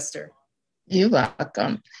 Thanks, Esther. You're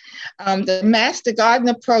welcome. The Master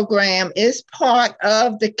Gardener Program is part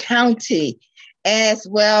of the county as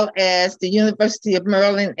well as the University of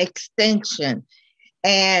Maryland Extension.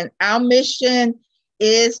 And our mission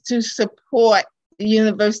is to support the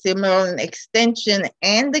University of Maryland Extension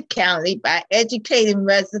and the county by educating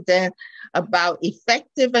residents about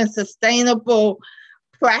effective and sustainable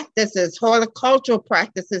practices, horticultural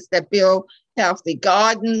practices that build healthy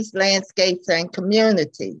gardens, landscapes, and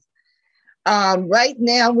communities. Right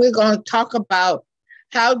now, we're going to talk about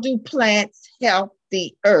how do plants help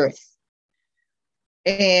the earth.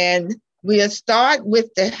 And we'll start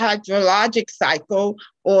with the hydrologic cycle,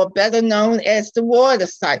 or better known as the water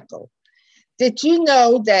cycle. Did you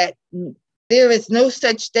know that there is no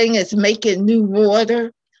such thing as making new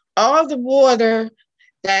water? All the water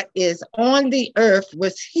that is on the earth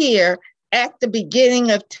was here at the beginning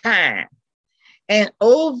of time. And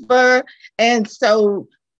so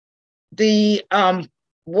the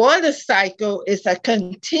water cycle is a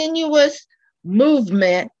continuous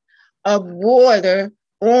movement of water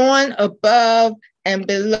on, above, and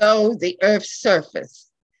below the Earth's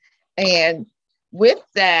surface. And with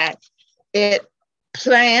that, the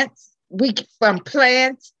plants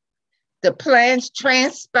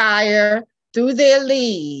transpire through their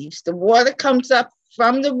leaves. The water comes up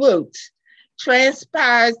from the roots,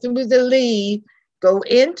 transpires through the leaf, go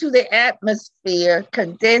into the atmosphere,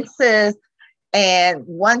 condenses, and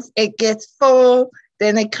once it gets full,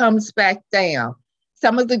 then it comes back down.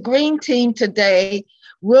 Some of the green team today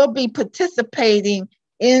will be participating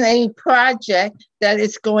in a project that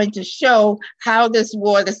is going to show how this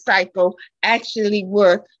water cycle actually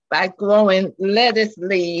works by growing lettuce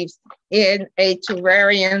leaves in a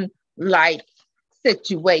terrarium-like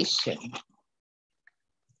situation.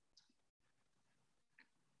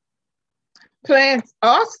 Plants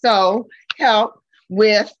also help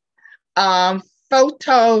with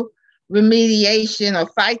photoremediation or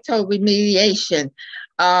phytoremediation.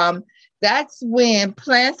 That's when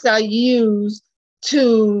plants are used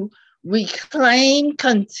to reclaim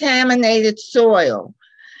contaminated soil.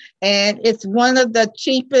 And it's one of the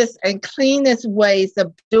cheapest and cleanest ways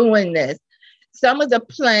of doing this. Some of the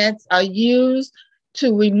plants are used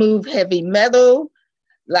to remove heavy metal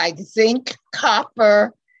like zinc,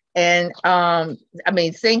 copper and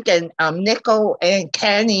zinc and nickel and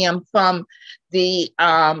cadmium from the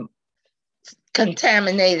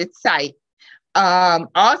contaminated site.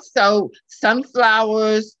 Also,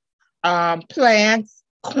 sunflowers, plants,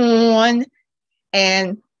 corn,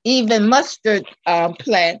 and even mustard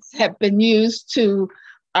plants have been used to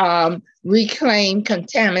reclaim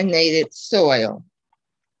contaminated soil.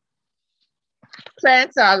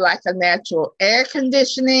 Plants are like a natural air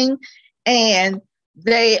conditioning, and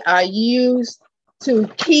they are used to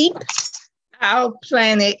keep our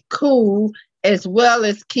planet cool as well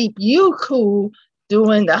as keep you cool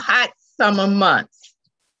during the hot summer months.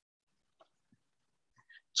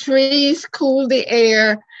 Trees cool the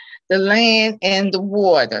air, the land, and the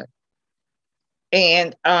water.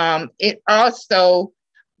 And it also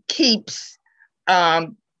keeps,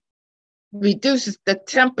 reduces the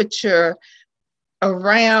temperature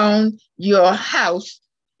around your house.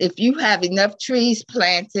 If you have enough trees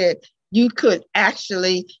planted, you could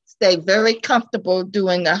actually stay very comfortable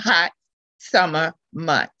during the hot summer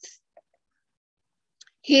months.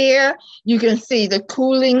 Here you can see the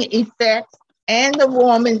cooling effects and the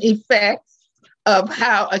warming effects of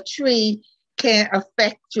how a tree can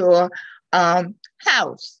affect your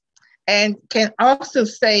house, and can also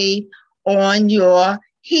save on your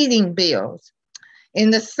heating bills.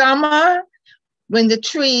 In the summer, when the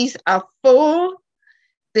trees are full,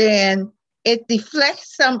 then it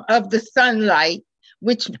deflects some of the sunlight,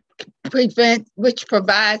 which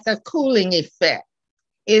provides a cooling effect.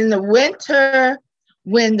 In the winter,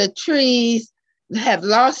 when the trees have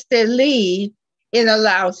lost their leaves, it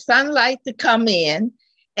allows sunlight to come in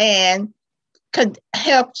and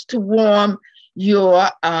helps to warm your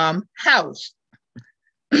house.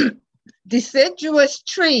 Deciduous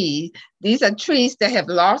trees, these are trees that have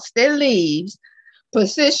lost their leaves,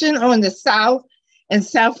 positioned on the south and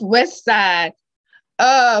southwest side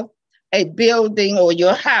of a building or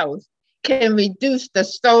your house, can reduce the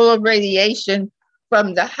solar radiation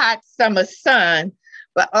from the hot summer sun,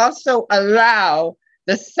 but also allow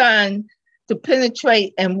the sun to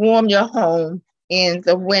penetrate and warm your home in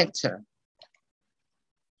the winter.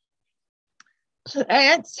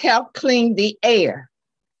 Plants help clean the air.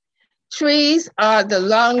 Trees are the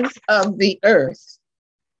lungs of the earth.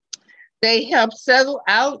 They help settle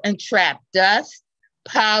out and trap dust,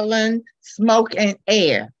 pollen, smoke, and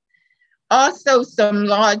air. Also, some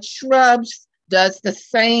large shrubs does the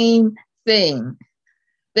same thing.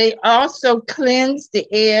 They also cleanse the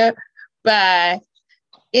air by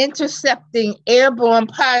intercepting airborne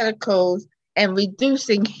particles and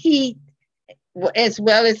reducing heat, as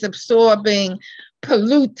well as absorbing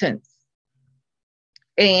pollutants.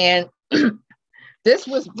 And this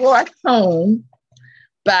was brought home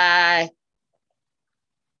by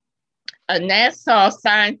a Nassau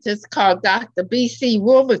scientist called Dr. B.C.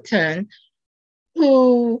 Wolverton,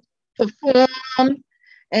 who performed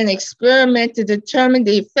an experiment to determine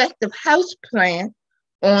the effect of houseplants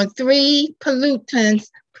on 3 pollutants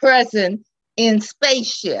present in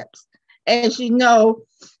spaceships. As you know,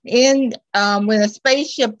 when a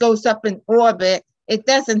spaceship goes up in orbit, it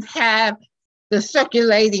doesn't have the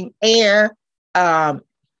circulating air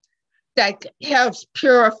that helps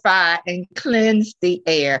purify and cleanse the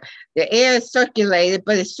air. The air is circulated,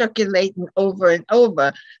 but it's circulating over and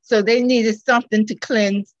over. So they needed something to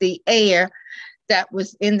cleanse the air that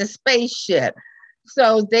was in the spaceship.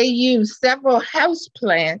 So they used several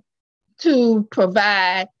houseplants to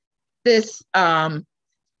provide this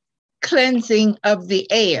cleansing of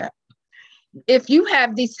the air. If you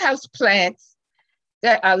have these houseplants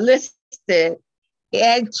that are listed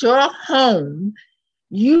at your home,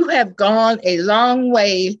 you have gone a long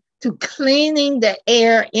way to cleaning the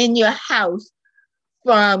air in your house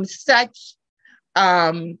from such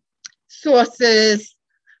sources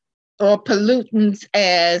or pollutants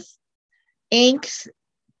as inks,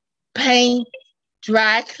 paint,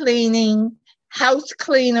 dry cleaning, house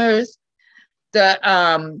cleaners,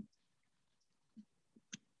 the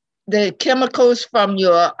chemicals from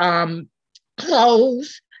your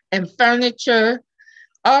clothes and furniture.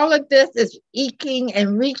 All of this is eking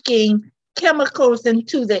and reeking chemicals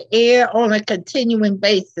into the air on a continuing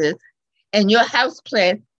basis, and your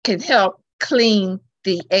houseplant can help clean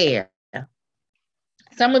the air.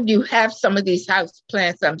 Some of you have some of these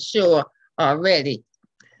houseplants, I'm sure, already.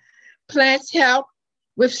 Plants help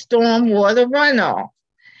with stormwater runoff,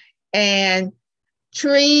 and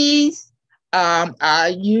trees are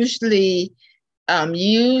usually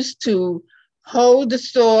used to hold the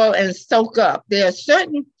soil and soak up. There are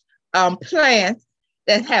certain plants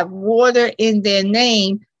that have water in their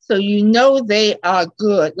name, so you know they are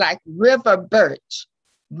good, like river birch.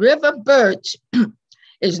 River birch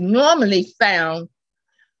is normally found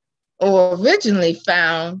or originally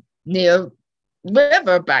found near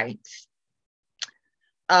river banks.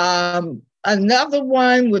 Another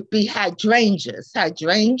one would be hydrangeas.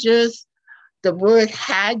 Hydrangeas, the word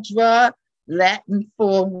hydra, Latin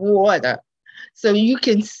for water. So you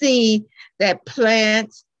can see that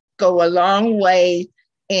plants go a long way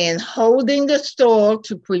in holding the soil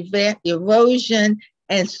to prevent erosion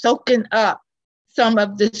and soaking up some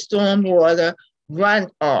of the stormwater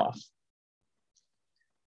runoff.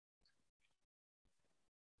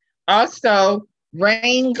 Also,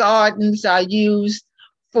 rain gardens are used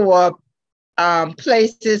for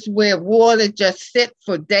places where water just sits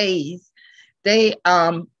for days. They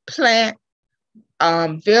plant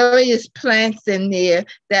various plants in there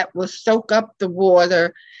that will soak up the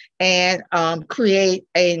water and create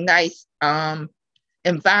a nice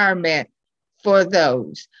environment for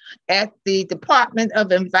those. At the Department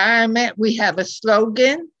of Environment, we have a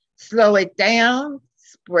slogan: slow it down,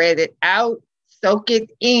 spread it out, soak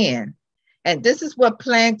it in. And this is what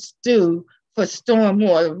plants do for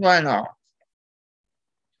stormwater runoff.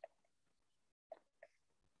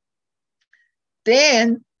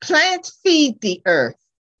 Then plants feed the earth.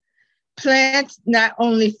 Plants not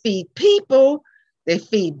only feed people, they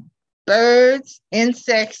feed birds,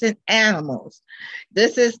 insects, and animals.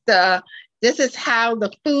 This is how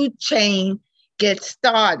the food chain gets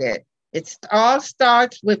started. It all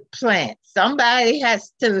starts with plants. Somebody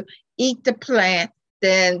has to eat the plant,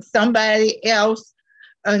 then somebody else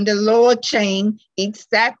on the lower chain eats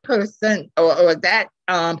that person or that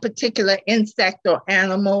particular insect or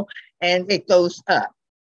animal, and it goes up.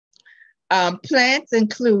 Plants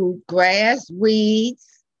include grass, weeds,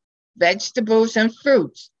 vegetables, and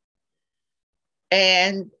fruits.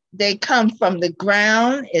 And they come from the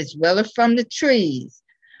ground as well as from the trees.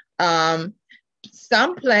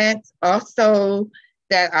 Some plants also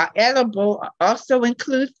that are edible also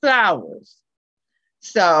include flowers.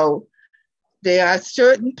 So there are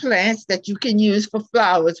certain plants that you can use for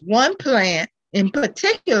flowers. One plant in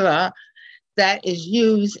particular that is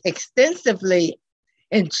used extensively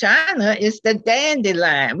in China is the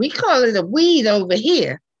dandelion. We call it a weed over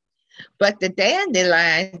here, but the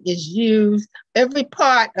dandelion is used, every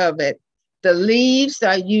part of it. The leaves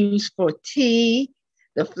are used for tea.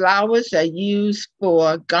 The flowers are used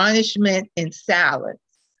for garnishment in salads.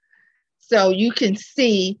 So you can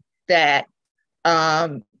see that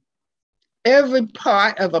every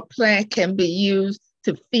part of a plant can be used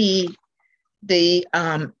to feed the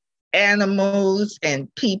animals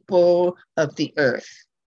and people of the earth.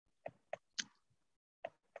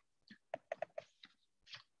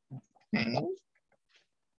 Okay.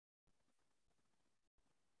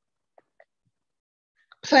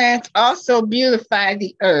 Plants also beautify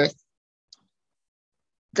the earth.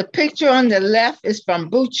 The picture on the left is from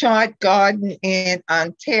Bouchard Garden in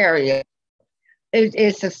Ontario. It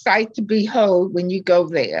is a sight to behold when you go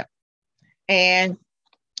there. And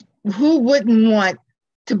who wouldn't want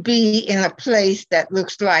to be in a place that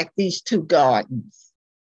looks like these two gardens?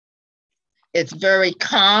 It's very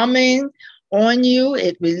calming on you,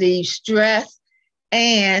 it relieves stress,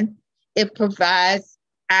 and it provides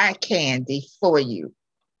eye candy for you.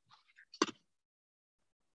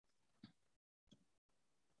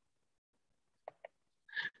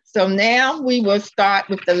 So now we will start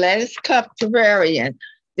with the lettuce cup terrarium.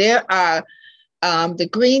 There are, the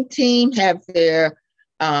green team have their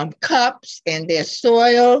cups and their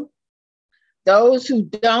soil. Those who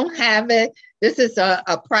don't have it, this is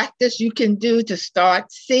a practice you can do to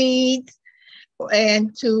start seeds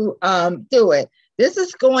and to do it. This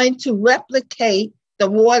is going to replicate the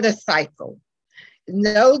water cycle.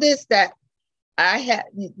 Notice that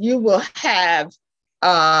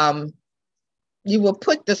you will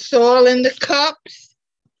put the soil in the cups,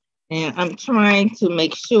 and I'm trying to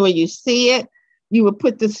make sure you see it. You will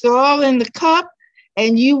put the soil in the cup,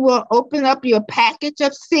 and you will open up your package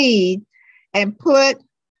of seed and put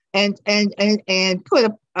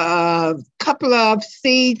a couple of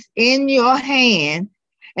seeds in your hand,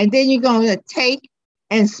 and then you're going to take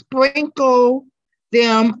and sprinkle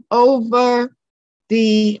them over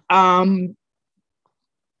the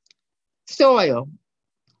soil.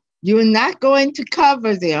 You're not going to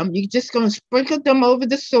cover them. You're just going to sprinkle them over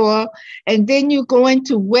the soil, and then you're going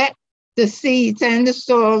to wet the seeds and the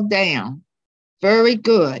soil down. Very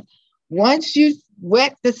good. Once you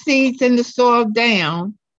wet the seeds and the soil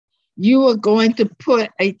down, you are going to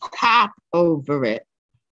put a top over it.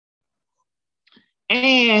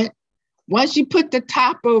 And once you put the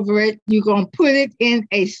top over it, you're going to put it in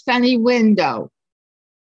a sunny window.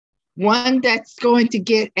 One that's going to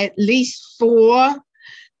get at least 4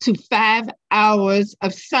 to 5 hours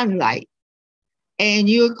of sunlight. And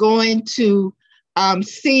you're going to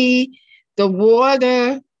see the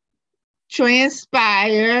water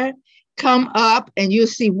transpire, come up, and you'll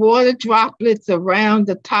see water droplets around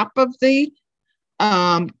the top of the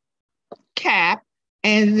cap,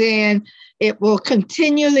 and then it will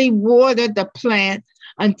continually water the plant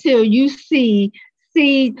until you see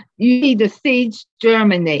the seeds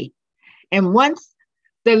germinate. And once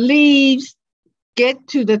the leaves get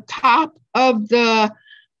to the top of the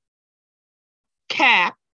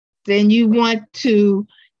cap, then you want to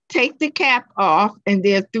take the cap off, and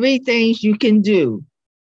there are 3 things you can do.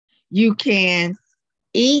 You can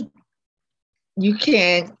eat, you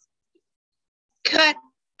can cut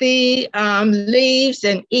the leaves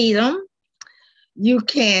and eat them. You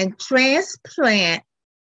can transplant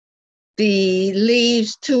the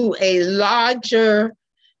leaves to a larger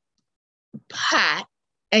pot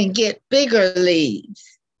and get bigger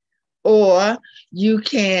leaves. Or you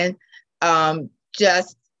can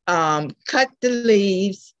just cut the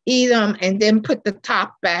leaves, eat them, and then put the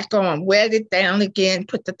top back on, wet it down again,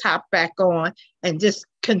 put the top back on, and just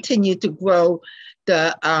continue to grow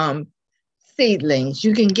the seedlings.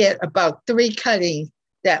 You can get about 3 cuttings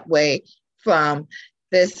that way from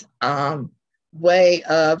this way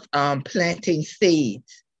of planting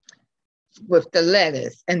seeds with the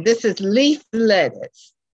lettuce. And this is leaf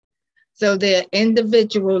lettuce. So they're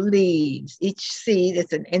individual leaves. Each seed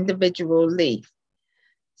is an individual leaf.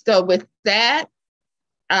 So with that,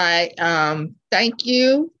 I thank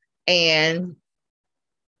you, and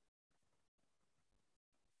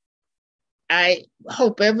I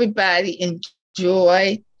hope everybody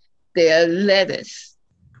enjoy their lettuce.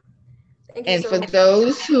 And for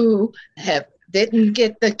those who didn't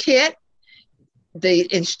get the kit, the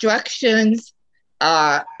instructions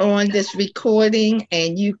are on this recording,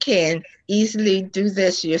 and you can easily do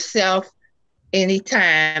this yourself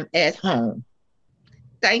anytime at home.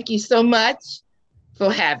 Thank you so much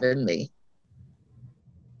for having me.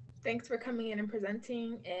 Thanks for coming in and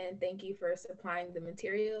presenting, and thank you for supplying the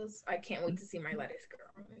materials. I can't wait to see my lettuce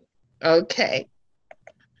grow. Okay.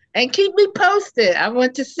 And keep me posted. I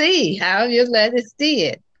want to see how your lettuce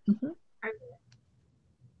did.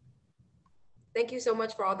 Thank you so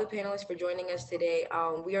much for all the panelists for joining us today.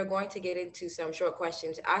 We are going to get into some short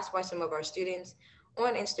questions asked by some of our students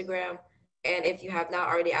on Instagram. And if you have not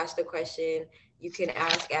already asked a question, you can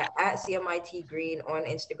ask at CMIT Green on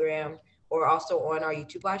Instagram, or also on our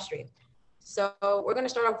YouTube live stream. So we're going to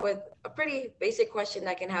start off with a pretty basic question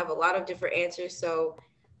that can have a lot of different answers. So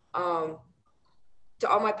to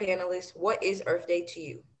all my panelists, what is Earth Day to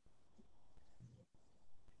you?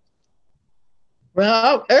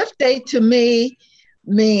 Well, Earth Day to me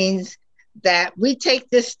means that we take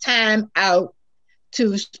this time out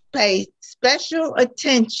to pay special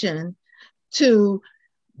attention to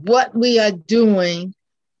what we are doing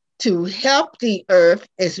to help the earth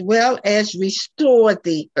as well as restore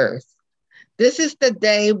the earth. This is the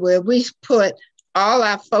day where we put all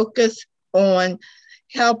our focus on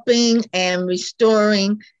helping and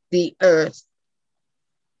restoring the earth.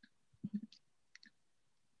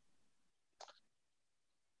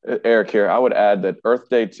 Eric here. I would add that Earth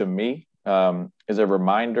Day to me is a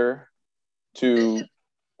reminder to where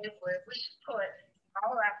we put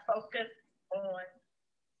all our focus on.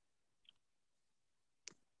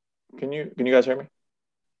 Can you guys hear me?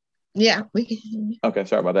 Yeah, we can hear you. Okay,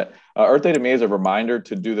 sorry about that. Earth Day to me is a reminder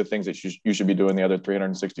to do the things that you should be doing the other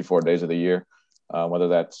 364 days of the year, whether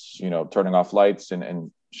that's turning off lights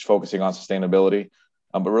and focusing on sustainability,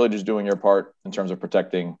 but really just doing your part in terms of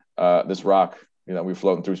protecting this rock we're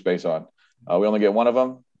floating through space on. We only get one of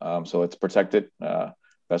them, so let's protect it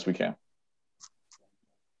best we can.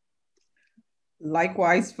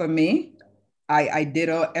 Likewise for me, I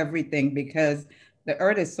ditto everything, because the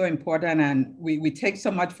earth is so important and we take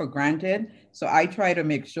so much for granted. So I try to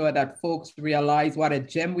make sure that folks realize what a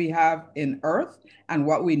gem we have in earth and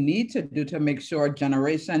what we need to do to make sure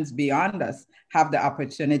generations beyond us have the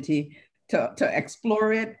opportunity to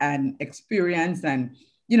explore it and experience and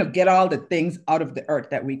get all the things out of the earth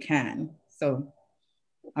that we can. So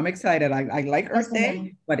I'm excited. I like Earth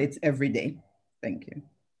Day, but it's every day. Thank you.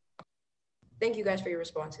 Thank you guys for your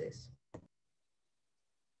responses.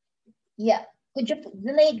 Yeah. Could you,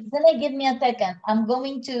 Zilay, give me a second. I'm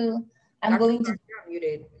going to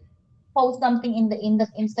post something in the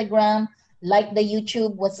Instagram, like the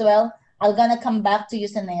YouTube as well. I'm gonna come back to you,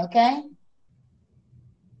 Zilay, okay?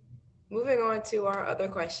 Moving on to our other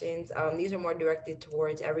questions. These are more directed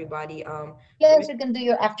towards everybody. Yes, you can do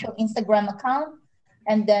your actual Instagram account,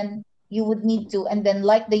 and then you would need to, and then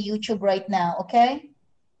like the YouTube right now, okay?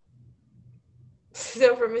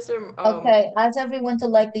 So for Mr. Okay, ask everyone to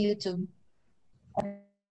like the YouTube.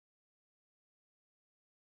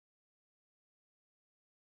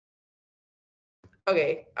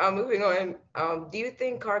 Okay, moving on. Do you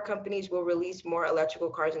think car companies will release more electrical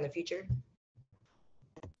cars in the future?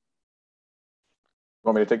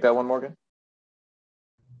 Want me to take that one, Morgan?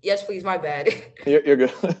 Yes, please. My bad. You're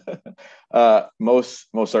good. Most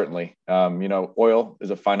certainly. Oil is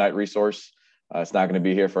a finite resource. It's not going to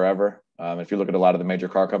be here forever. If you look at a lot of the major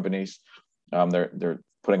car companies, they're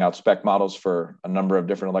putting out spec models for a number of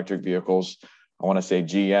different electric vehicles. I want to say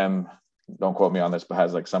GM, don't quote me on this, but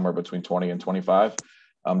has like somewhere between 20 and 25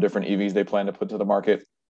 different EVs they plan to put to the market.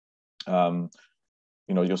 You'll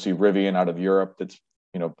see Rivian out of Europe that's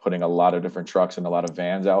putting a lot of different trucks and a lot of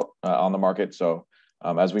vans out on the market. So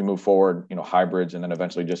as we move forward, hybrids and then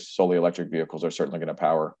eventually just solely electric vehicles are certainly going to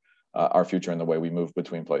power our future in the way we move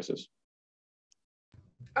between places.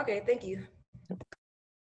 Okay, thank you.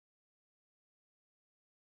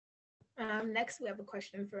 Next, we have a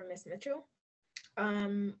question for Ms. Mitchell.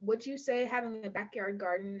 Would you say having a backyard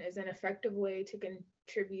garden is an effective way to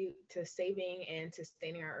contribute to saving and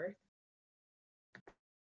sustaining our earth?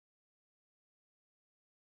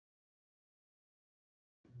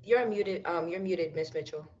 You're muted, Ms.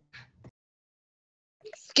 Mitchell.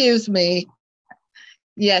 Excuse me.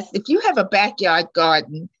 Yes, if you have a backyard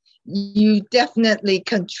garden, you definitely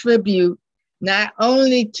contribute not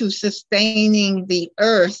only to sustaining the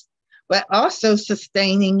earth, but also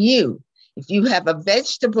sustaining you. If you have a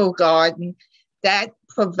vegetable garden, that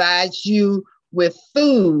provides you with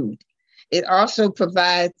food. It also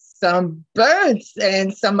provides some birds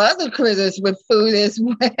and some other critters with food as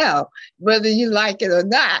well, whether you like it or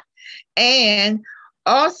not. And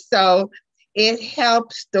also, it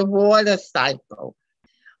helps the water cycle.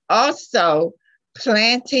 Also,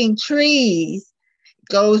 planting trees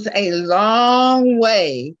goes a long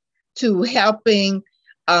way to helping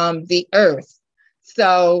the earth.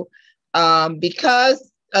 So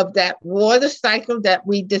because of that water cycle that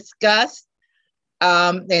we discussed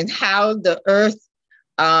and how the earth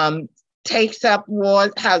takes up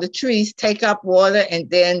water, how the trees take up water and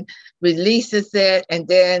then releases it, and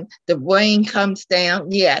then the rain comes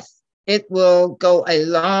down, yes, it will go a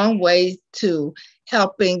long way to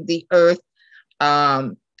helping the earth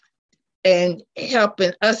and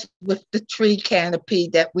helping us with the tree canopy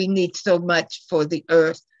that we need so much for the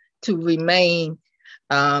earth to remain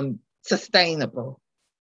sustainable.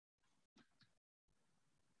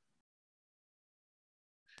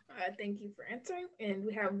 Thank you for answering. And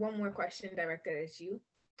we have one more question directed at you.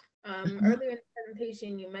 Earlier in the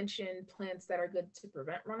presentation, you mentioned plants that are good to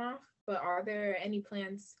prevent runoff, but are there any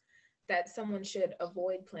plants that someone should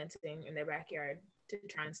avoid planting in their backyard to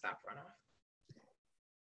try and stop runoff?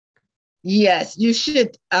 Yes, you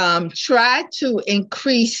should try to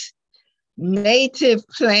increase native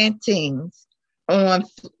plantings on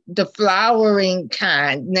the flowering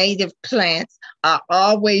kind. Native plants are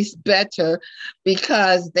always better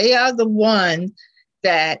because they are the ones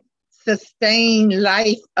that sustain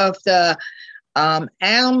life of the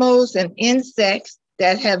animals and insects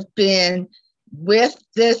that have been with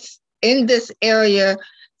this in this area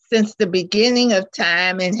since the beginning of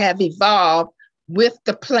time and have evolved with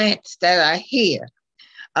the plants that are here.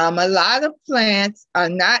 A lot of plants are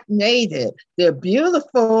not native. They're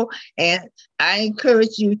beautiful, and I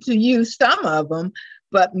encourage you to use some of them,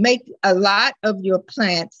 but make a lot of your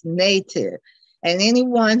plants native. And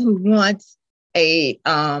anyone who wants a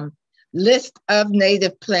list of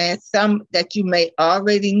native plants, some that you may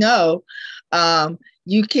already know,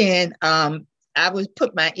 you can, I would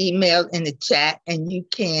put my email in the chat, and you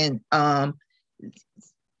can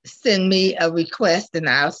send me a request and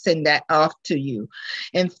I'll send that off to you.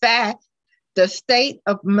 In fact, the state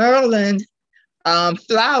of Maryland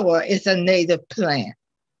flower is a native plant.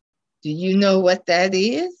 Do you know what that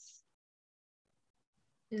is?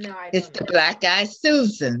 No, I don't. It's the black-eyed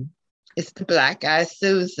Susan. It's the black-eyed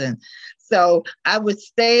Susan. So I would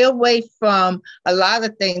stay away from a lot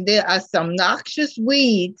of things. There are some noxious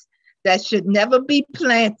weeds that should never be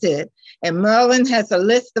planted, and Maryland has a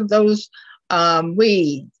list of those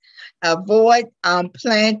weeds. Avoid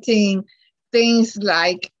planting things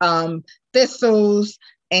like thistles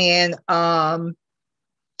and there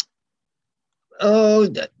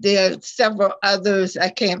are several others I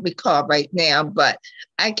can't recall right now, but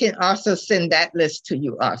I can also send that list to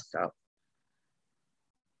you also.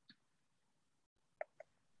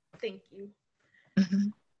 Thank you.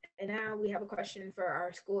 And now we have a question for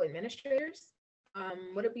our school administrators.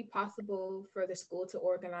 Would it be possible for the school to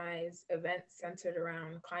organize events centered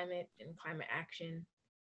around climate and climate action,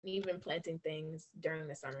 and even planting things during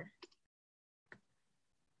the summer?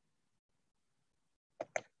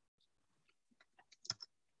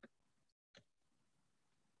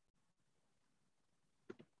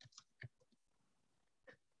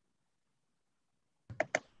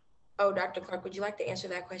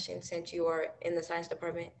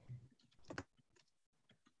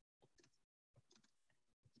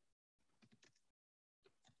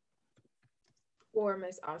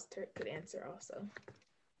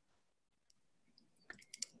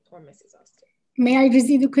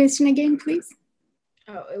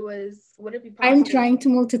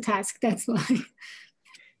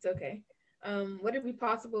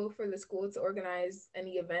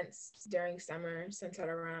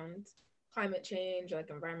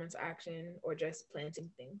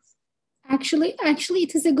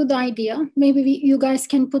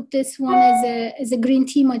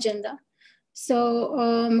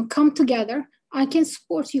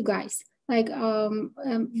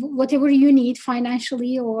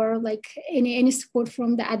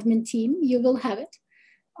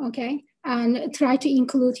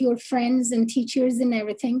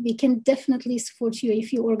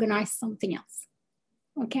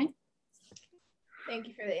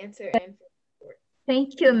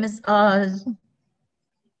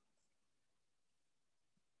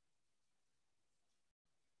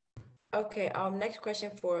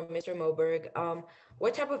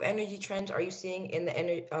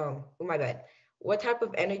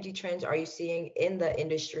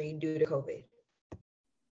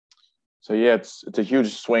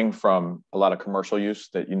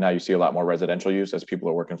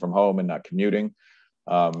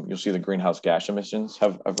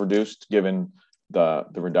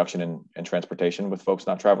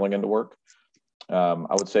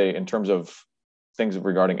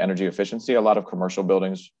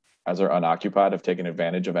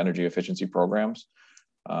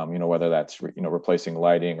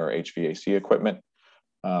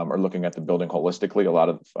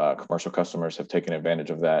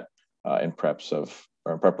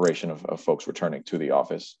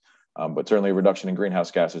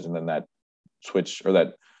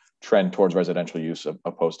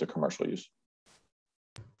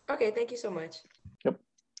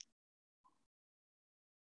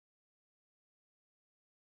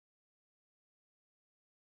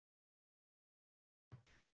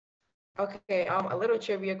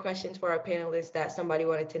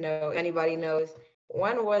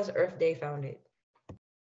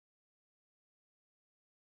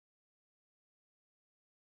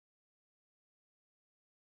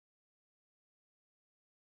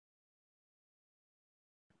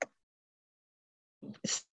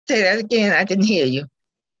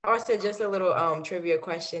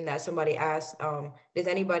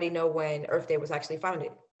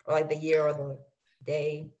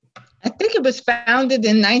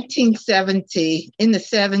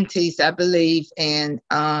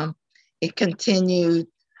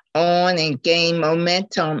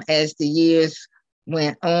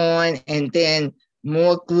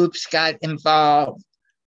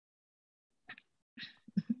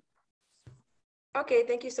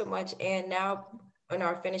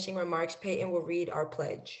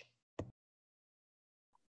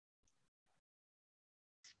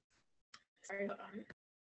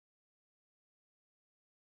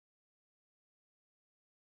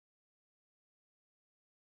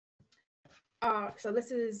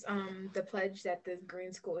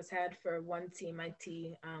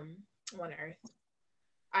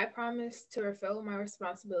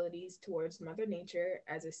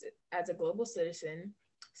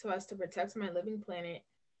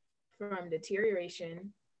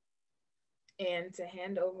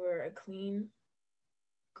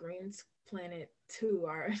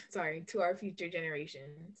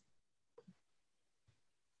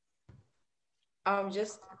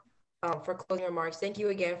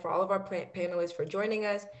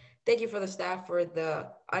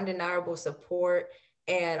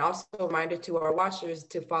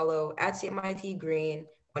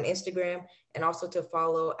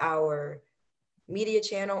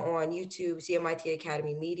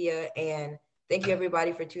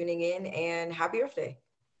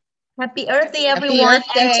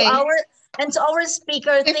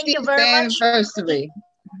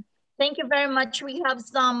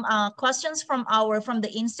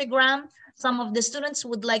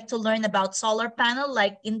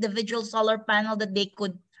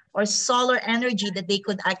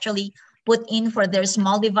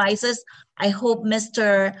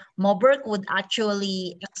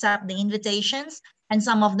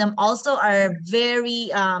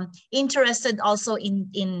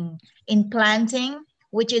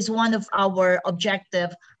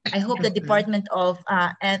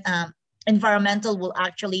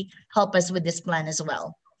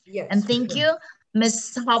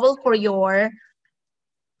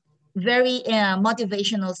 very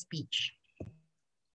motivational speech.